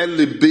champions.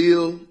 Bradley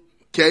Beal,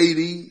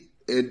 KD,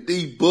 and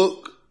D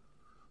Book,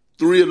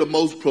 3 of the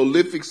most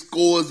prolific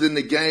scorers in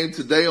the game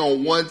today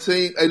on one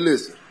team. Hey,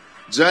 listen,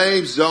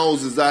 James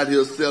Jones is out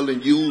here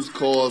selling used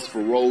cars for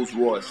Rolls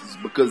Royces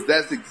because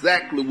that's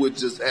exactly what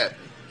just happened.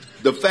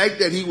 The fact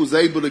that he was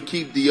able to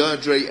keep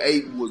DeAndre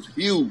Ayton was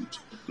huge.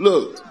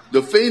 Look,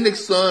 the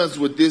Phoenix Suns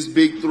with this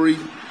big 3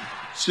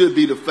 should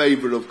be the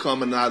favorite of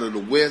coming out of the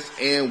West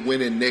and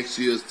winning next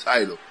year's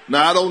title.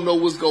 Now, I don't know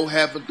what's going to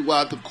happen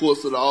throughout the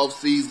course of the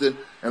offseason,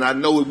 and I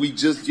know we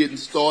just getting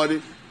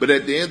started, but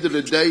at the end of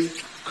the day,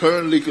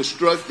 currently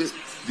constructed,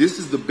 this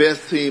is the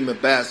best team in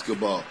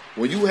basketball.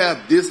 When you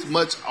have this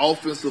much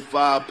offensive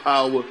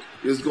firepower,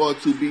 it's going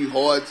to be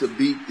hard to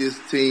beat this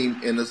team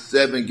in a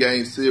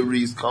 7-game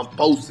series come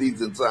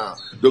postseason time.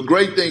 The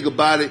great thing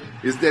about it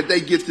is that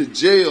they get to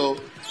jail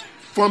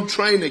from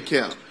training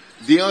camp.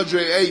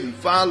 DeAndre Ayton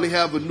finally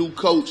have a new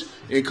coach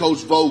in Coach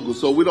Vogel,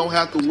 so we don't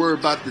have to worry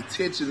about the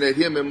tension that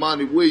him and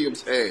Monty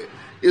Williams had.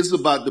 It's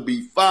about to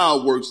be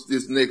fireworks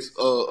this next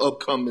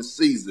upcoming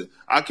season.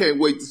 I can't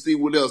wait to see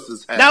what else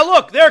is happening. Now,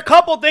 look, there are a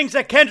couple things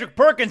that Kendrick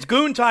Perkins,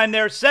 Goon Time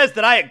there, says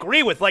that I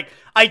agree with. Like,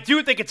 I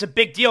do think it's a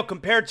big deal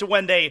compared to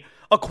when they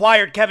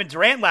acquired Kevin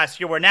Durant last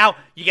year, where now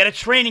you get a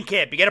training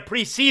camp, you get a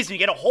preseason, you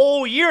get a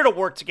whole year to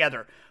work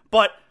together.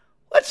 But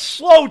let's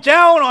slow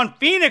down on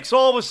Phoenix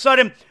all of a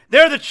sudden.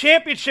 They're the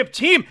championship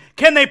team.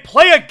 Can they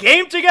play a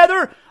game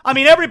together? I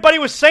mean, everybody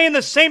was saying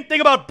the same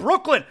thing about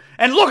Brooklyn,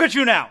 and look at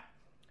you now.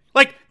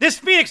 Like, this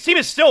Phoenix team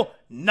is still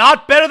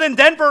not better than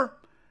Denver.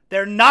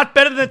 They're not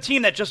better than the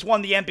team that just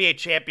won the NBA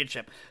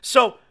championship.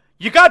 So,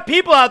 you got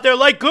people out there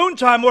like Goon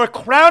Time who are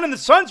crowning the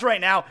Suns right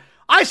now.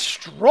 I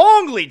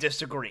strongly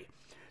disagree.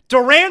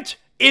 Durant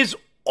is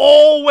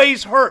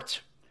always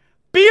hurt.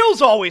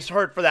 Beal's always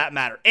hurt for that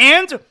matter.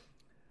 And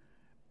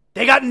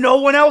they got no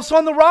one else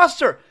on the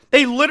roster.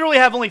 They literally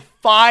have only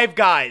 5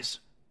 guys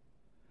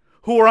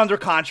who are under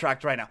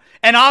contract right now.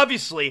 And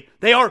obviously,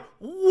 they are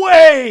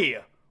way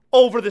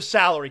over the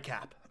salary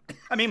cap.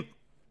 I mean,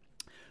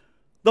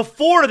 the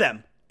 4 of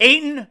them,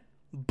 Ayton,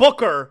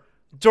 Booker,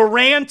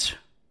 Durant,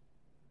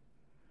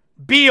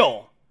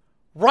 Beal,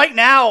 right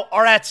now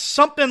are at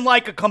something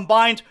like a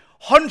combined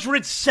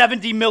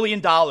 $170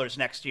 million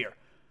next year.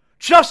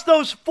 Just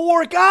those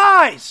 4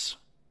 guys.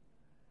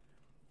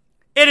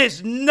 It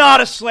is not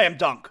a slam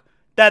dunk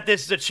that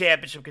this is a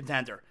championship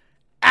contender.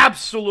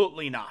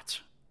 Absolutely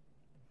not.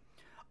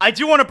 I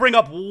do want to bring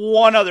up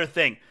one other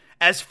thing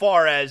as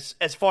far as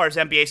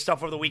NBA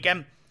stuff over the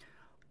weekend.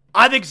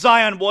 I think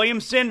Zion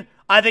Williamson,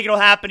 I think it'll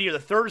happen either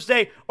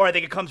Thursday or I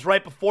think it comes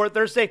right before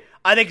Thursday.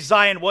 I think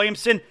Zion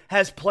Williamson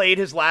has played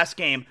his last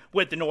game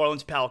with the New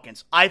Orleans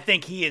Pelicans. I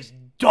think he is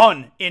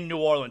done in New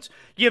Orleans.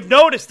 You've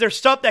noticed there's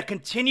stuff that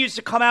continues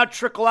to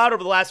trickle out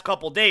over the last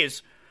couple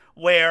days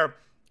where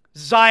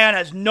Zion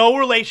has no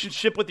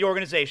relationship with the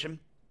organization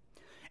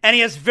and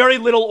he has very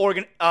little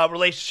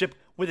relationship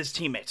with his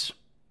teammates.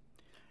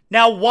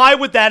 Now, why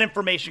would that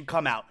information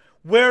come out?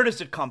 Where does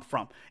it come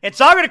from? It's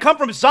not going to come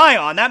from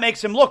Zion. That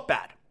makes him look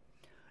bad.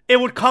 It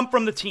would come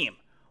from the team.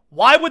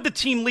 Why would the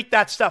team leak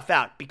that stuff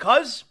out?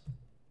 Because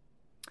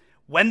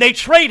when they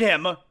trade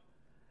him,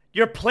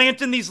 you're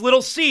planting these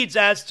little seeds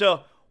as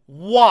to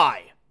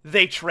why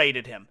they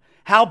traded him,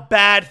 how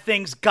bad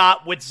things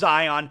got with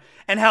Zion,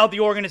 and how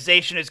the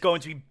organization is going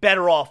to be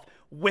better off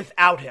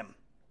without him.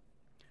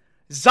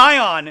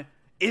 Zion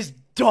is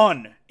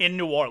done in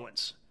New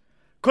Orleans.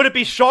 Could it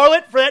be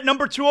Charlotte for that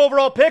number 2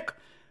 overall pick?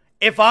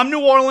 If I'm New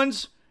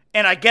Orleans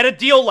and I get a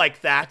deal like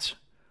that,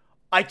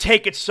 I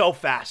take it so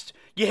fast.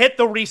 You hit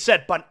the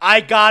reset button.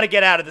 I got to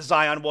get out of the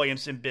Zion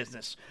Williamson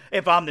business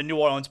if I'm the New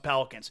Orleans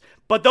Pelicans.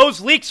 But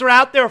those leaks are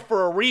out there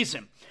for a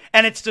reason.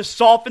 And it's to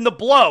soften the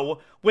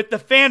blow with the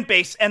fan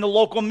base and the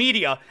local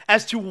media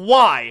as to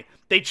why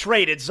they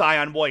traded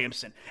Zion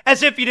Williamson.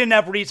 As if you didn't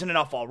have reason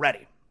enough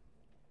already.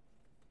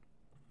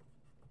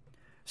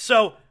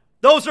 So,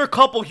 those are a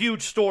couple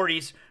huge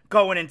stories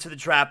going into the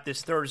draft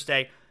this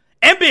Thursday.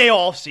 NBA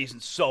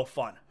offseason's so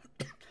fun.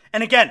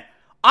 And again,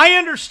 I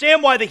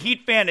understand why the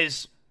Heat fan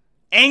is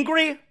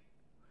angry,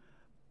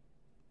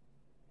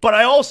 but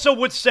I also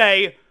would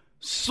say,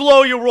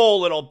 slow your roll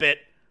a little bit.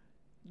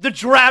 The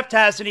draft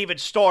hasn't even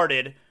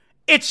started.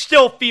 It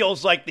still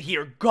feels like the Heat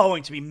are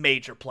going to be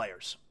major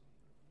players.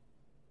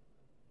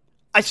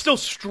 I still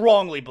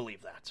strongly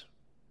believe that.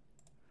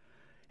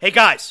 Hey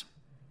guys,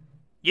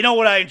 you know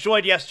what I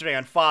enjoyed yesterday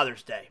on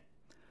Father's Day?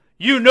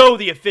 You know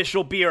the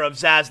official beer of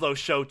Zaslow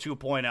Show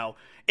 2.0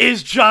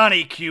 is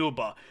Johnny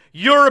Cuba.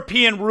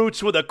 European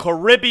roots with a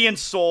Caribbean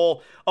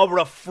soul, a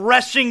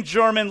refreshing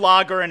German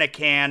lager in a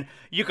can.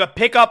 You could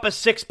pick up a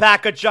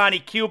 6-pack of Johnny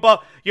Cuba,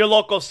 your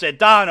local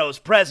Sedano's,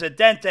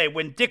 Presidente,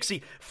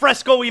 Winn-Dixie,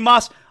 Fresco y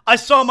Mas. I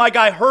saw my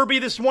guy Herbie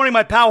this morning,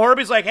 my pal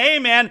Herbie's like, hey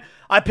man,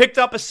 I picked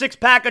up a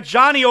 6-pack of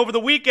Johnny over the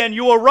weekend.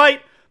 You were right.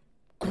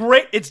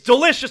 Great. It's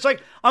delicious.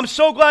 Like, I'm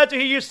so glad to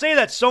hear you say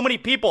that. So many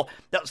people,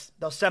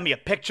 they'll send me a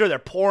picture. They're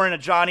pouring a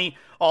Johnny.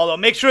 Although,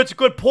 make sure it's a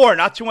good pour,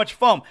 not too much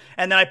foam.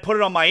 And then I put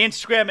it on my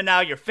Instagram, and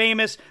now you're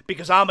famous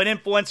because I'm an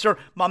influencer.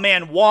 My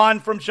man Juan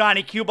from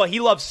Johnny Cuba,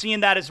 he loves seeing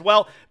that as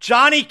well.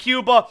 Johnny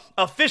Cuba,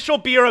 official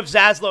beer of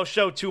Zaslow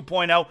Show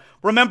 2.0.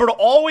 Remember to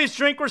always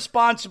drink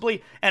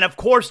responsibly. And, of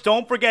course,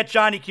 don't forget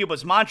Johnny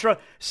Cuba's mantra,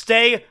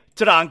 stay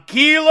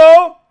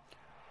tranquilo.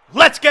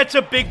 Let's get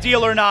to Big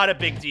Deal or Not a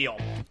Big Deal.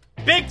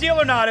 Big deal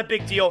or not a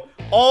big deal,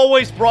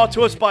 always brought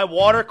to us by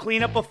Water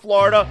Cleanup of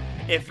Florida.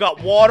 If you've got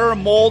water,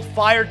 mold,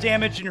 fire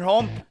damage in your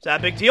home, is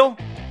that a big deal?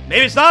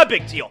 Maybe it's not a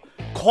big deal.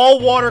 Call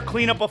Water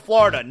Cleanup of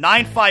Florida,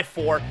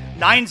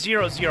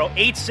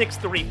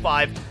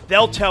 954-900-8635.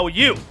 They'll tell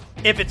you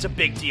if it's a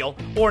big deal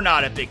or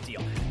not a big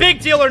deal. Big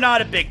deal or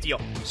not a big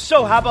deal.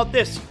 So how about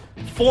this?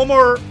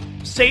 Former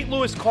St.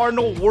 Louis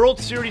Cardinal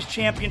World Series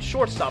champion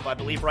shortstop, I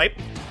believe, right?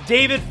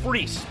 David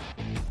Freese.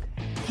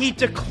 He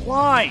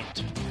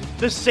declined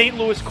the St.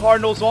 Louis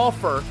Cardinals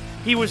offer.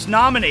 He was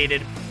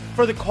nominated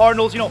for the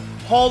Cardinals,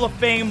 Hall of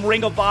Fame,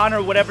 Ring of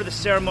Honor, whatever the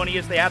ceremony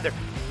is they have there.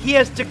 He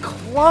has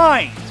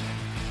declined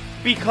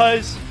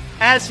because,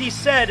 as he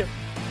said,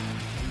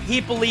 he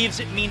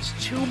believes it means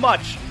too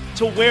much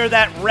to wear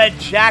that red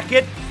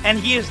jacket, and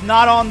he is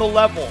not on the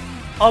level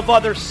of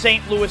other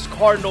St. Louis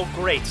Cardinal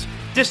greats.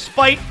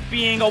 Despite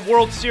being a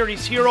World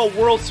Series hero,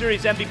 World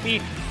Series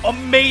MVP,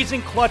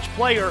 amazing clutch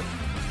player,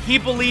 he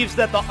believes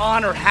that the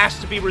honor has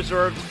to be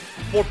reserved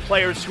for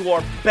players who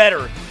are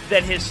better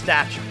than his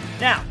stature.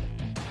 Now,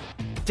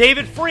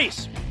 David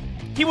Freese,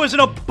 he was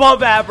an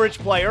above-average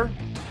player,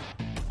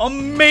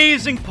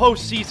 amazing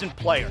postseason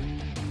player.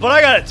 But I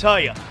gotta tell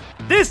you,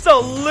 this a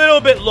little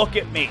bit look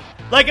at me.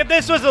 Like if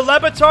this was a Le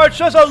Batard,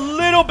 just a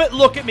little bit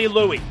look at me,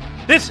 Louis.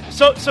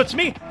 So to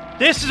me,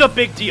 this is a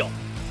big deal.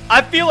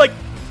 I feel like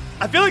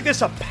this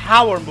is a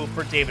power move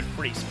for David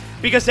Freese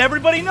because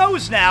everybody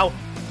knows now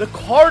the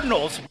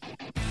Cardinals,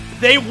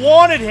 they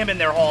wanted him in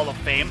their Hall of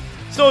Fame.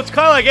 So it's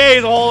kind of like, hey,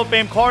 the Hall of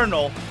Fame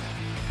Cardinal,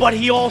 but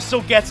he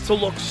also gets to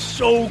look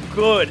so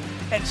good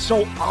and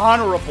so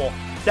honorable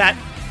that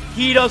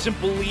he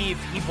doesn't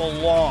believe he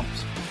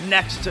belongs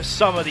next to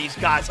some of these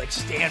guys like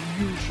Stan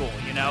Musial,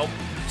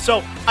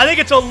 So I think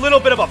it's a little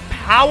bit of a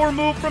power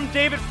move from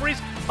David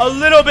Freese. A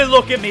little bit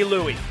look at me,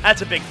 Louie.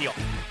 That's a big deal.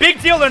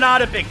 Big deal or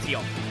not a big deal?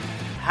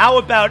 How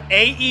about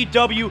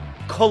AEW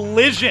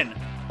Collision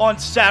on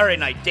Saturday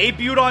night?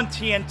 Debuted on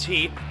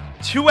TNT.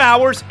 2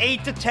 hours,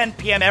 8 to 10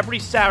 p.m. every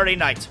Saturday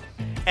night.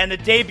 And the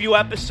debut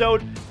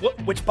episode,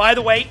 which, by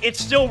the way,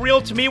 it's still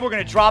real to me. We're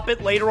going to drop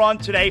it later on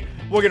today.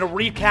 We're going to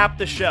recap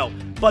the show.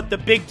 But the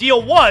big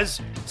deal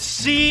was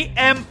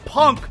CM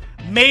Punk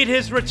made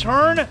his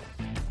return,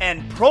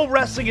 and pro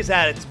wrestling is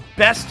at its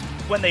best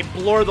when they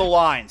blur the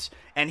lines.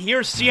 And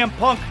here's CM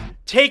Punk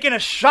taking a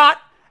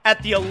shot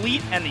at the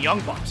Elite and the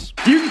Young Bucks.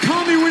 You can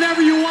call me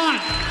whatever you want.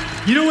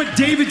 You know what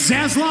David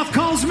Zaslow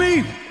calls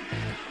me?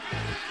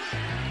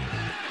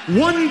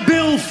 One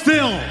Bill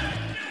Phil.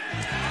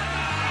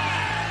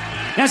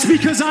 That's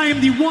because I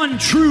am the one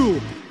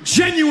true,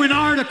 genuine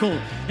article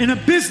in a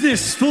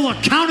business full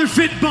of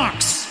counterfeit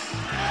bucks.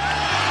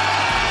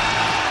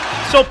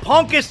 So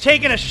Punk is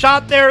taking a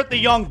shot there at the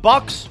Young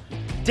Bucks.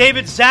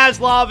 David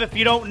Zaslav, if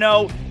you don't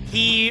know,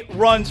 he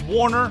runs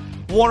Warner.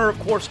 Warner, of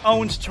course,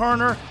 owns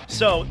Turner,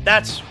 so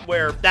that's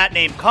where that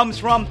name comes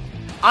from.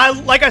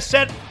 Like I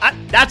said,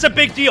 that's a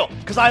big deal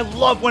because I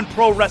love when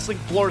pro wrestling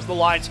blurs the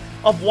lines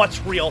of what's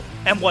real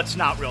and what's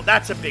not real.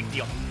 That's a big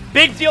deal.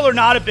 Big deal or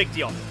not a big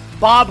deal?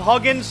 Bob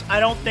Huggins, I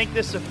don't think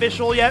this is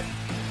official yet.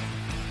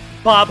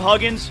 Bob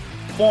Huggins,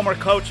 former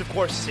coach, of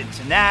course,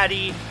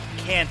 Cincinnati,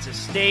 Kansas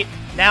State,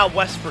 now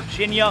West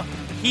Virginia.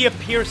 He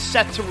appears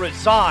set to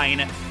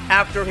resign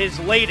after his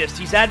latest,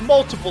 he's had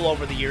multiple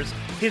over the years,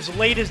 his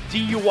latest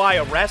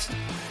DUI arrest.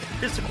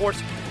 This, of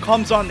course,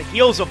 comes on the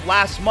heels of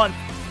last month,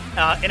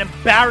 an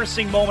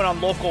embarrassing moment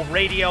on local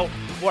radio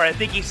where I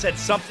think he said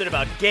something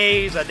about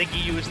gays. I think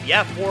he used the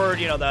F word,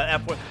 the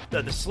F word,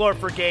 the slur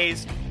for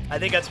gays. I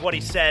think that's what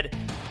he said.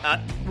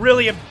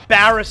 Really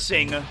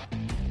embarrassing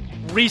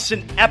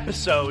recent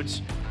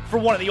episodes for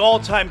one of the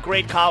all-time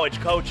great college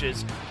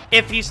coaches.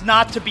 If he's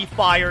not to be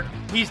fired,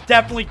 he's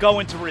definitely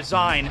going to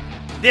resign.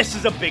 This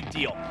is a big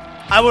deal.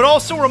 I would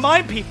also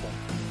remind people,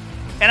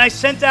 and I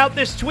sent out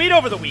this tweet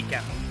over the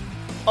weekend,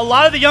 a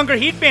lot of the younger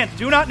Heat fans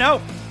do not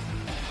know.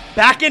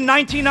 Back in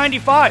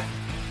 1995,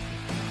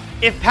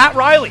 if Pat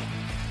Riley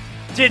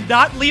did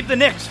not leave the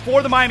Knicks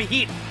for the Miami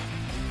Heat,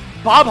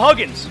 Bob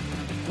Huggins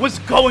was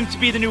going to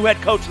be the new head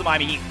coach of the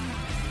Miami Heat.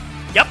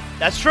 Yep,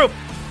 that's true.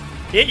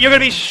 You're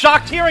going to be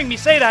shocked hearing me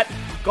say that.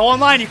 Go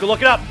online, you can look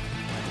it up.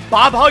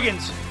 Bob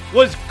Huggins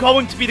was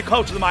going to be the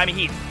coach of the Miami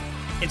Heat.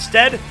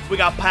 Instead, we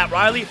got Pat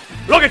Riley.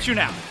 Look at you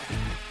now.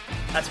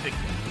 That's a big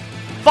deal.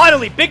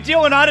 Finally, big deal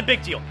or not a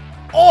big deal?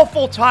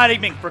 Awful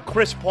timing for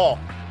Chris Paul.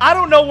 I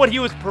don't know what he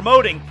was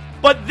promoting,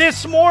 but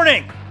this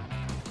morning,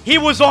 he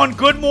was on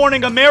Good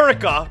Morning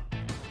America.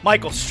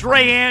 Michael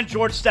Strahan,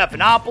 George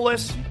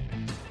Stephanopoulos.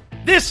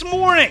 This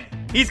morning,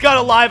 he's got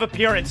a live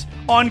appearance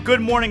on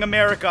Good Morning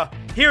America.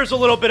 Here's a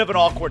little bit of an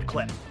awkward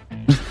clip.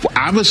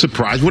 I was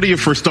surprised. What are your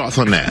first thoughts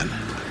on that?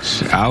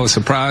 I was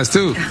surprised,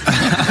 too.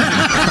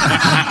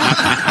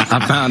 I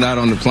found out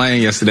on the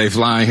plane yesterday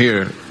flying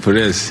here for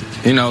this.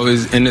 In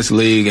this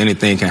league,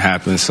 anything can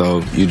happen,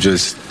 so you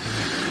just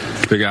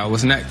figure out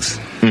what's next.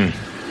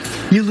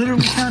 You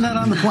literally found out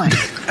on the plane?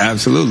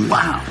 Absolutely.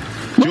 Wow.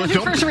 What was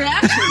your first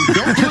reaction?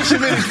 Don't push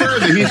him any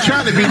further. He's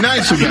trying to be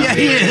nice about it. Yeah,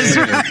 he is.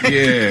 Right?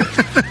 Yeah.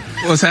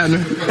 What's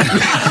happening?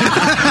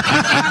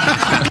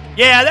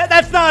 Yeah,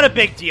 that's not a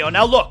big deal.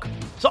 Now, look.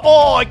 So,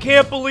 I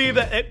can't believe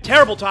that.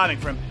 Terrible timing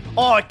for him.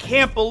 I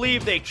can't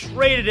believe they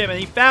traded him and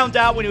he found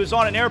out when he was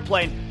on an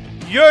airplane.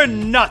 You're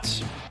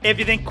nuts if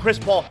you think Chris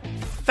Paul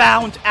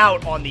found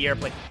out on the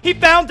airplane. He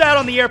found out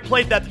on the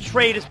airplane that the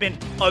trade has been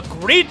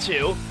agreed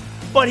to,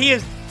 but he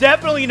has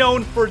definitely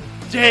known for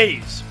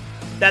days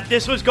that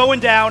this was going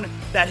down,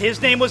 that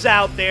his name was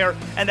out there,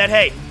 and that,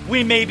 hey,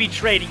 we may be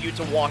trading you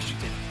to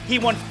Washington. He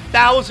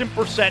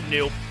 1,000%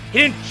 knew. He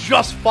didn't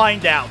just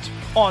find out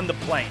on the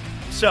plane.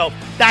 So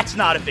that's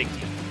not a big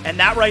deal. And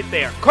that right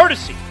there,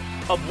 courtesy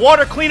of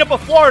Water Cleanup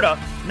of Florida,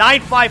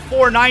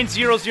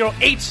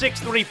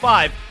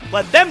 954-900-8635.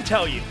 Let them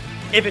tell you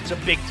if it's a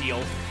big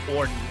deal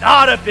or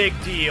not a big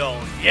deal.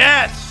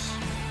 Yes!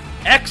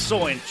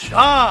 Excellent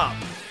job.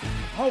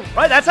 All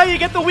right, that's how you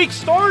get the week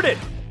started.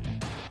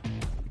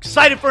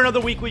 Excited for another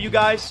week with you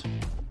guys.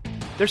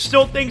 There's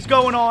still things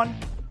going on.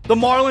 The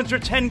Marlins are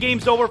 10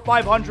 games over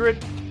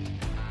 500.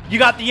 You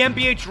got the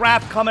NBA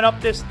draft coming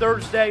up this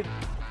Thursday.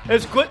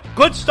 There's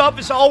good stuff.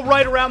 It's all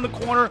right around the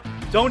corner.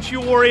 Don't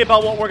you worry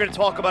about what we're going to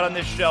talk about on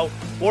this show.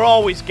 We're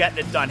always getting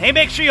it done. Hey,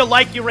 make sure you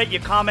like, you rate, you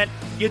comment,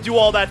 you do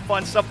all that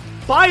fun stuff.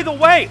 By the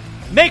way,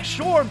 make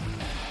sure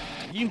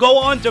you can go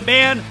on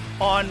demand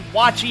on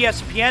Watch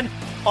ESPN.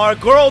 Our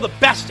girl, the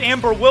best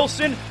Amber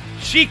Wilson,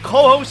 she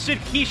co-hosted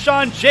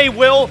Keyshawn, J.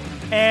 Will,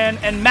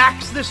 and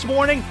Max this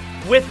morning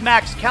with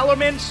Max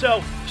Kellerman.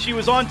 So she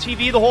was on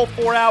TV the whole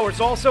 4 hours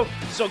also.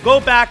 So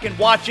go back and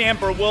watch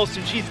Amber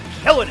Wilson. She's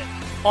killing it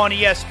on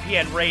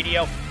ESPN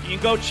Radio. You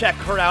can go check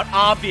her out,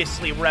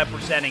 obviously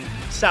representing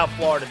South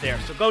Florida there.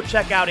 So go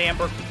check out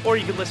Amber, or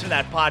you can listen to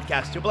that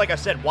podcast too. But like I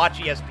said, watch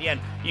ESPN.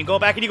 You can go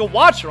back and you can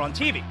watch her on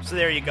TV. So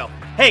there you go.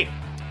 Hey,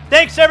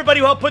 thanks to everybody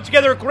who helped put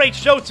together a great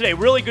show today.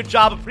 Really good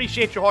job.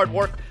 Appreciate your hard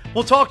work.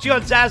 We'll talk to you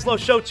on Zaslow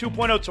Show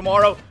 2.0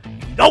 tomorrow.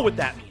 You know what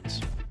that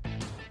means.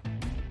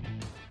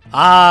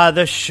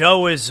 The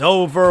show is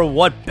over.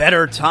 What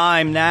better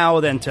time now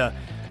than to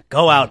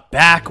go out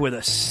back with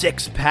a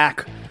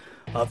six-pack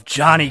of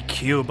Johnny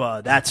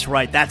Cuba. That's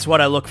right. That's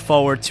what I look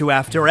forward to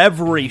after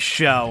every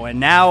show. And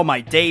now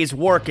my day's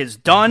work is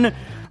done.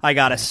 I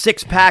got a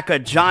six-pack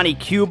of Johnny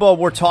Cuba.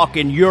 We're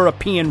talking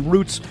European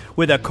roots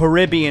with a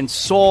Caribbean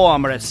soul.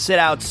 I'm going to sit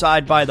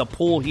outside by the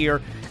pool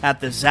here at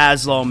the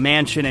Zaslow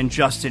Mansion and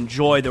just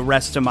enjoy the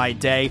rest of my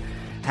day.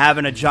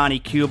 Having a Johnny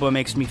Cuba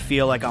makes me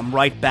feel like I'm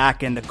right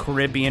back in the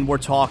Caribbean. We're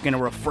talking a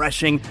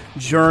refreshing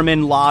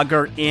German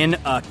lager in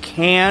a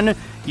can.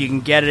 You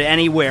can get it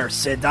anywhere.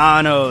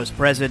 Sedanos,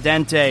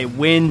 Presidente,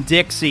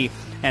 Winn-Dixie.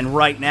 And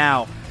right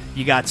now,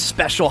 you got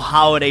special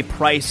holiday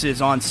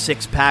prices on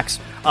six-packs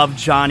of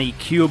Johnny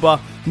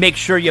Cuba. Make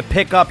sure you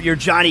pick up your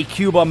Johnny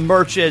Cuba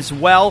merch as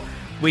well.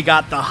 We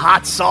got the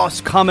hot sauce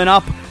coming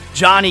up.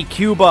 Johnny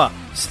Cuba,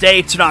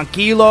 stay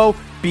tranquilo.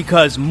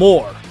 because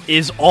more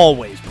is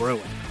always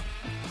brewing.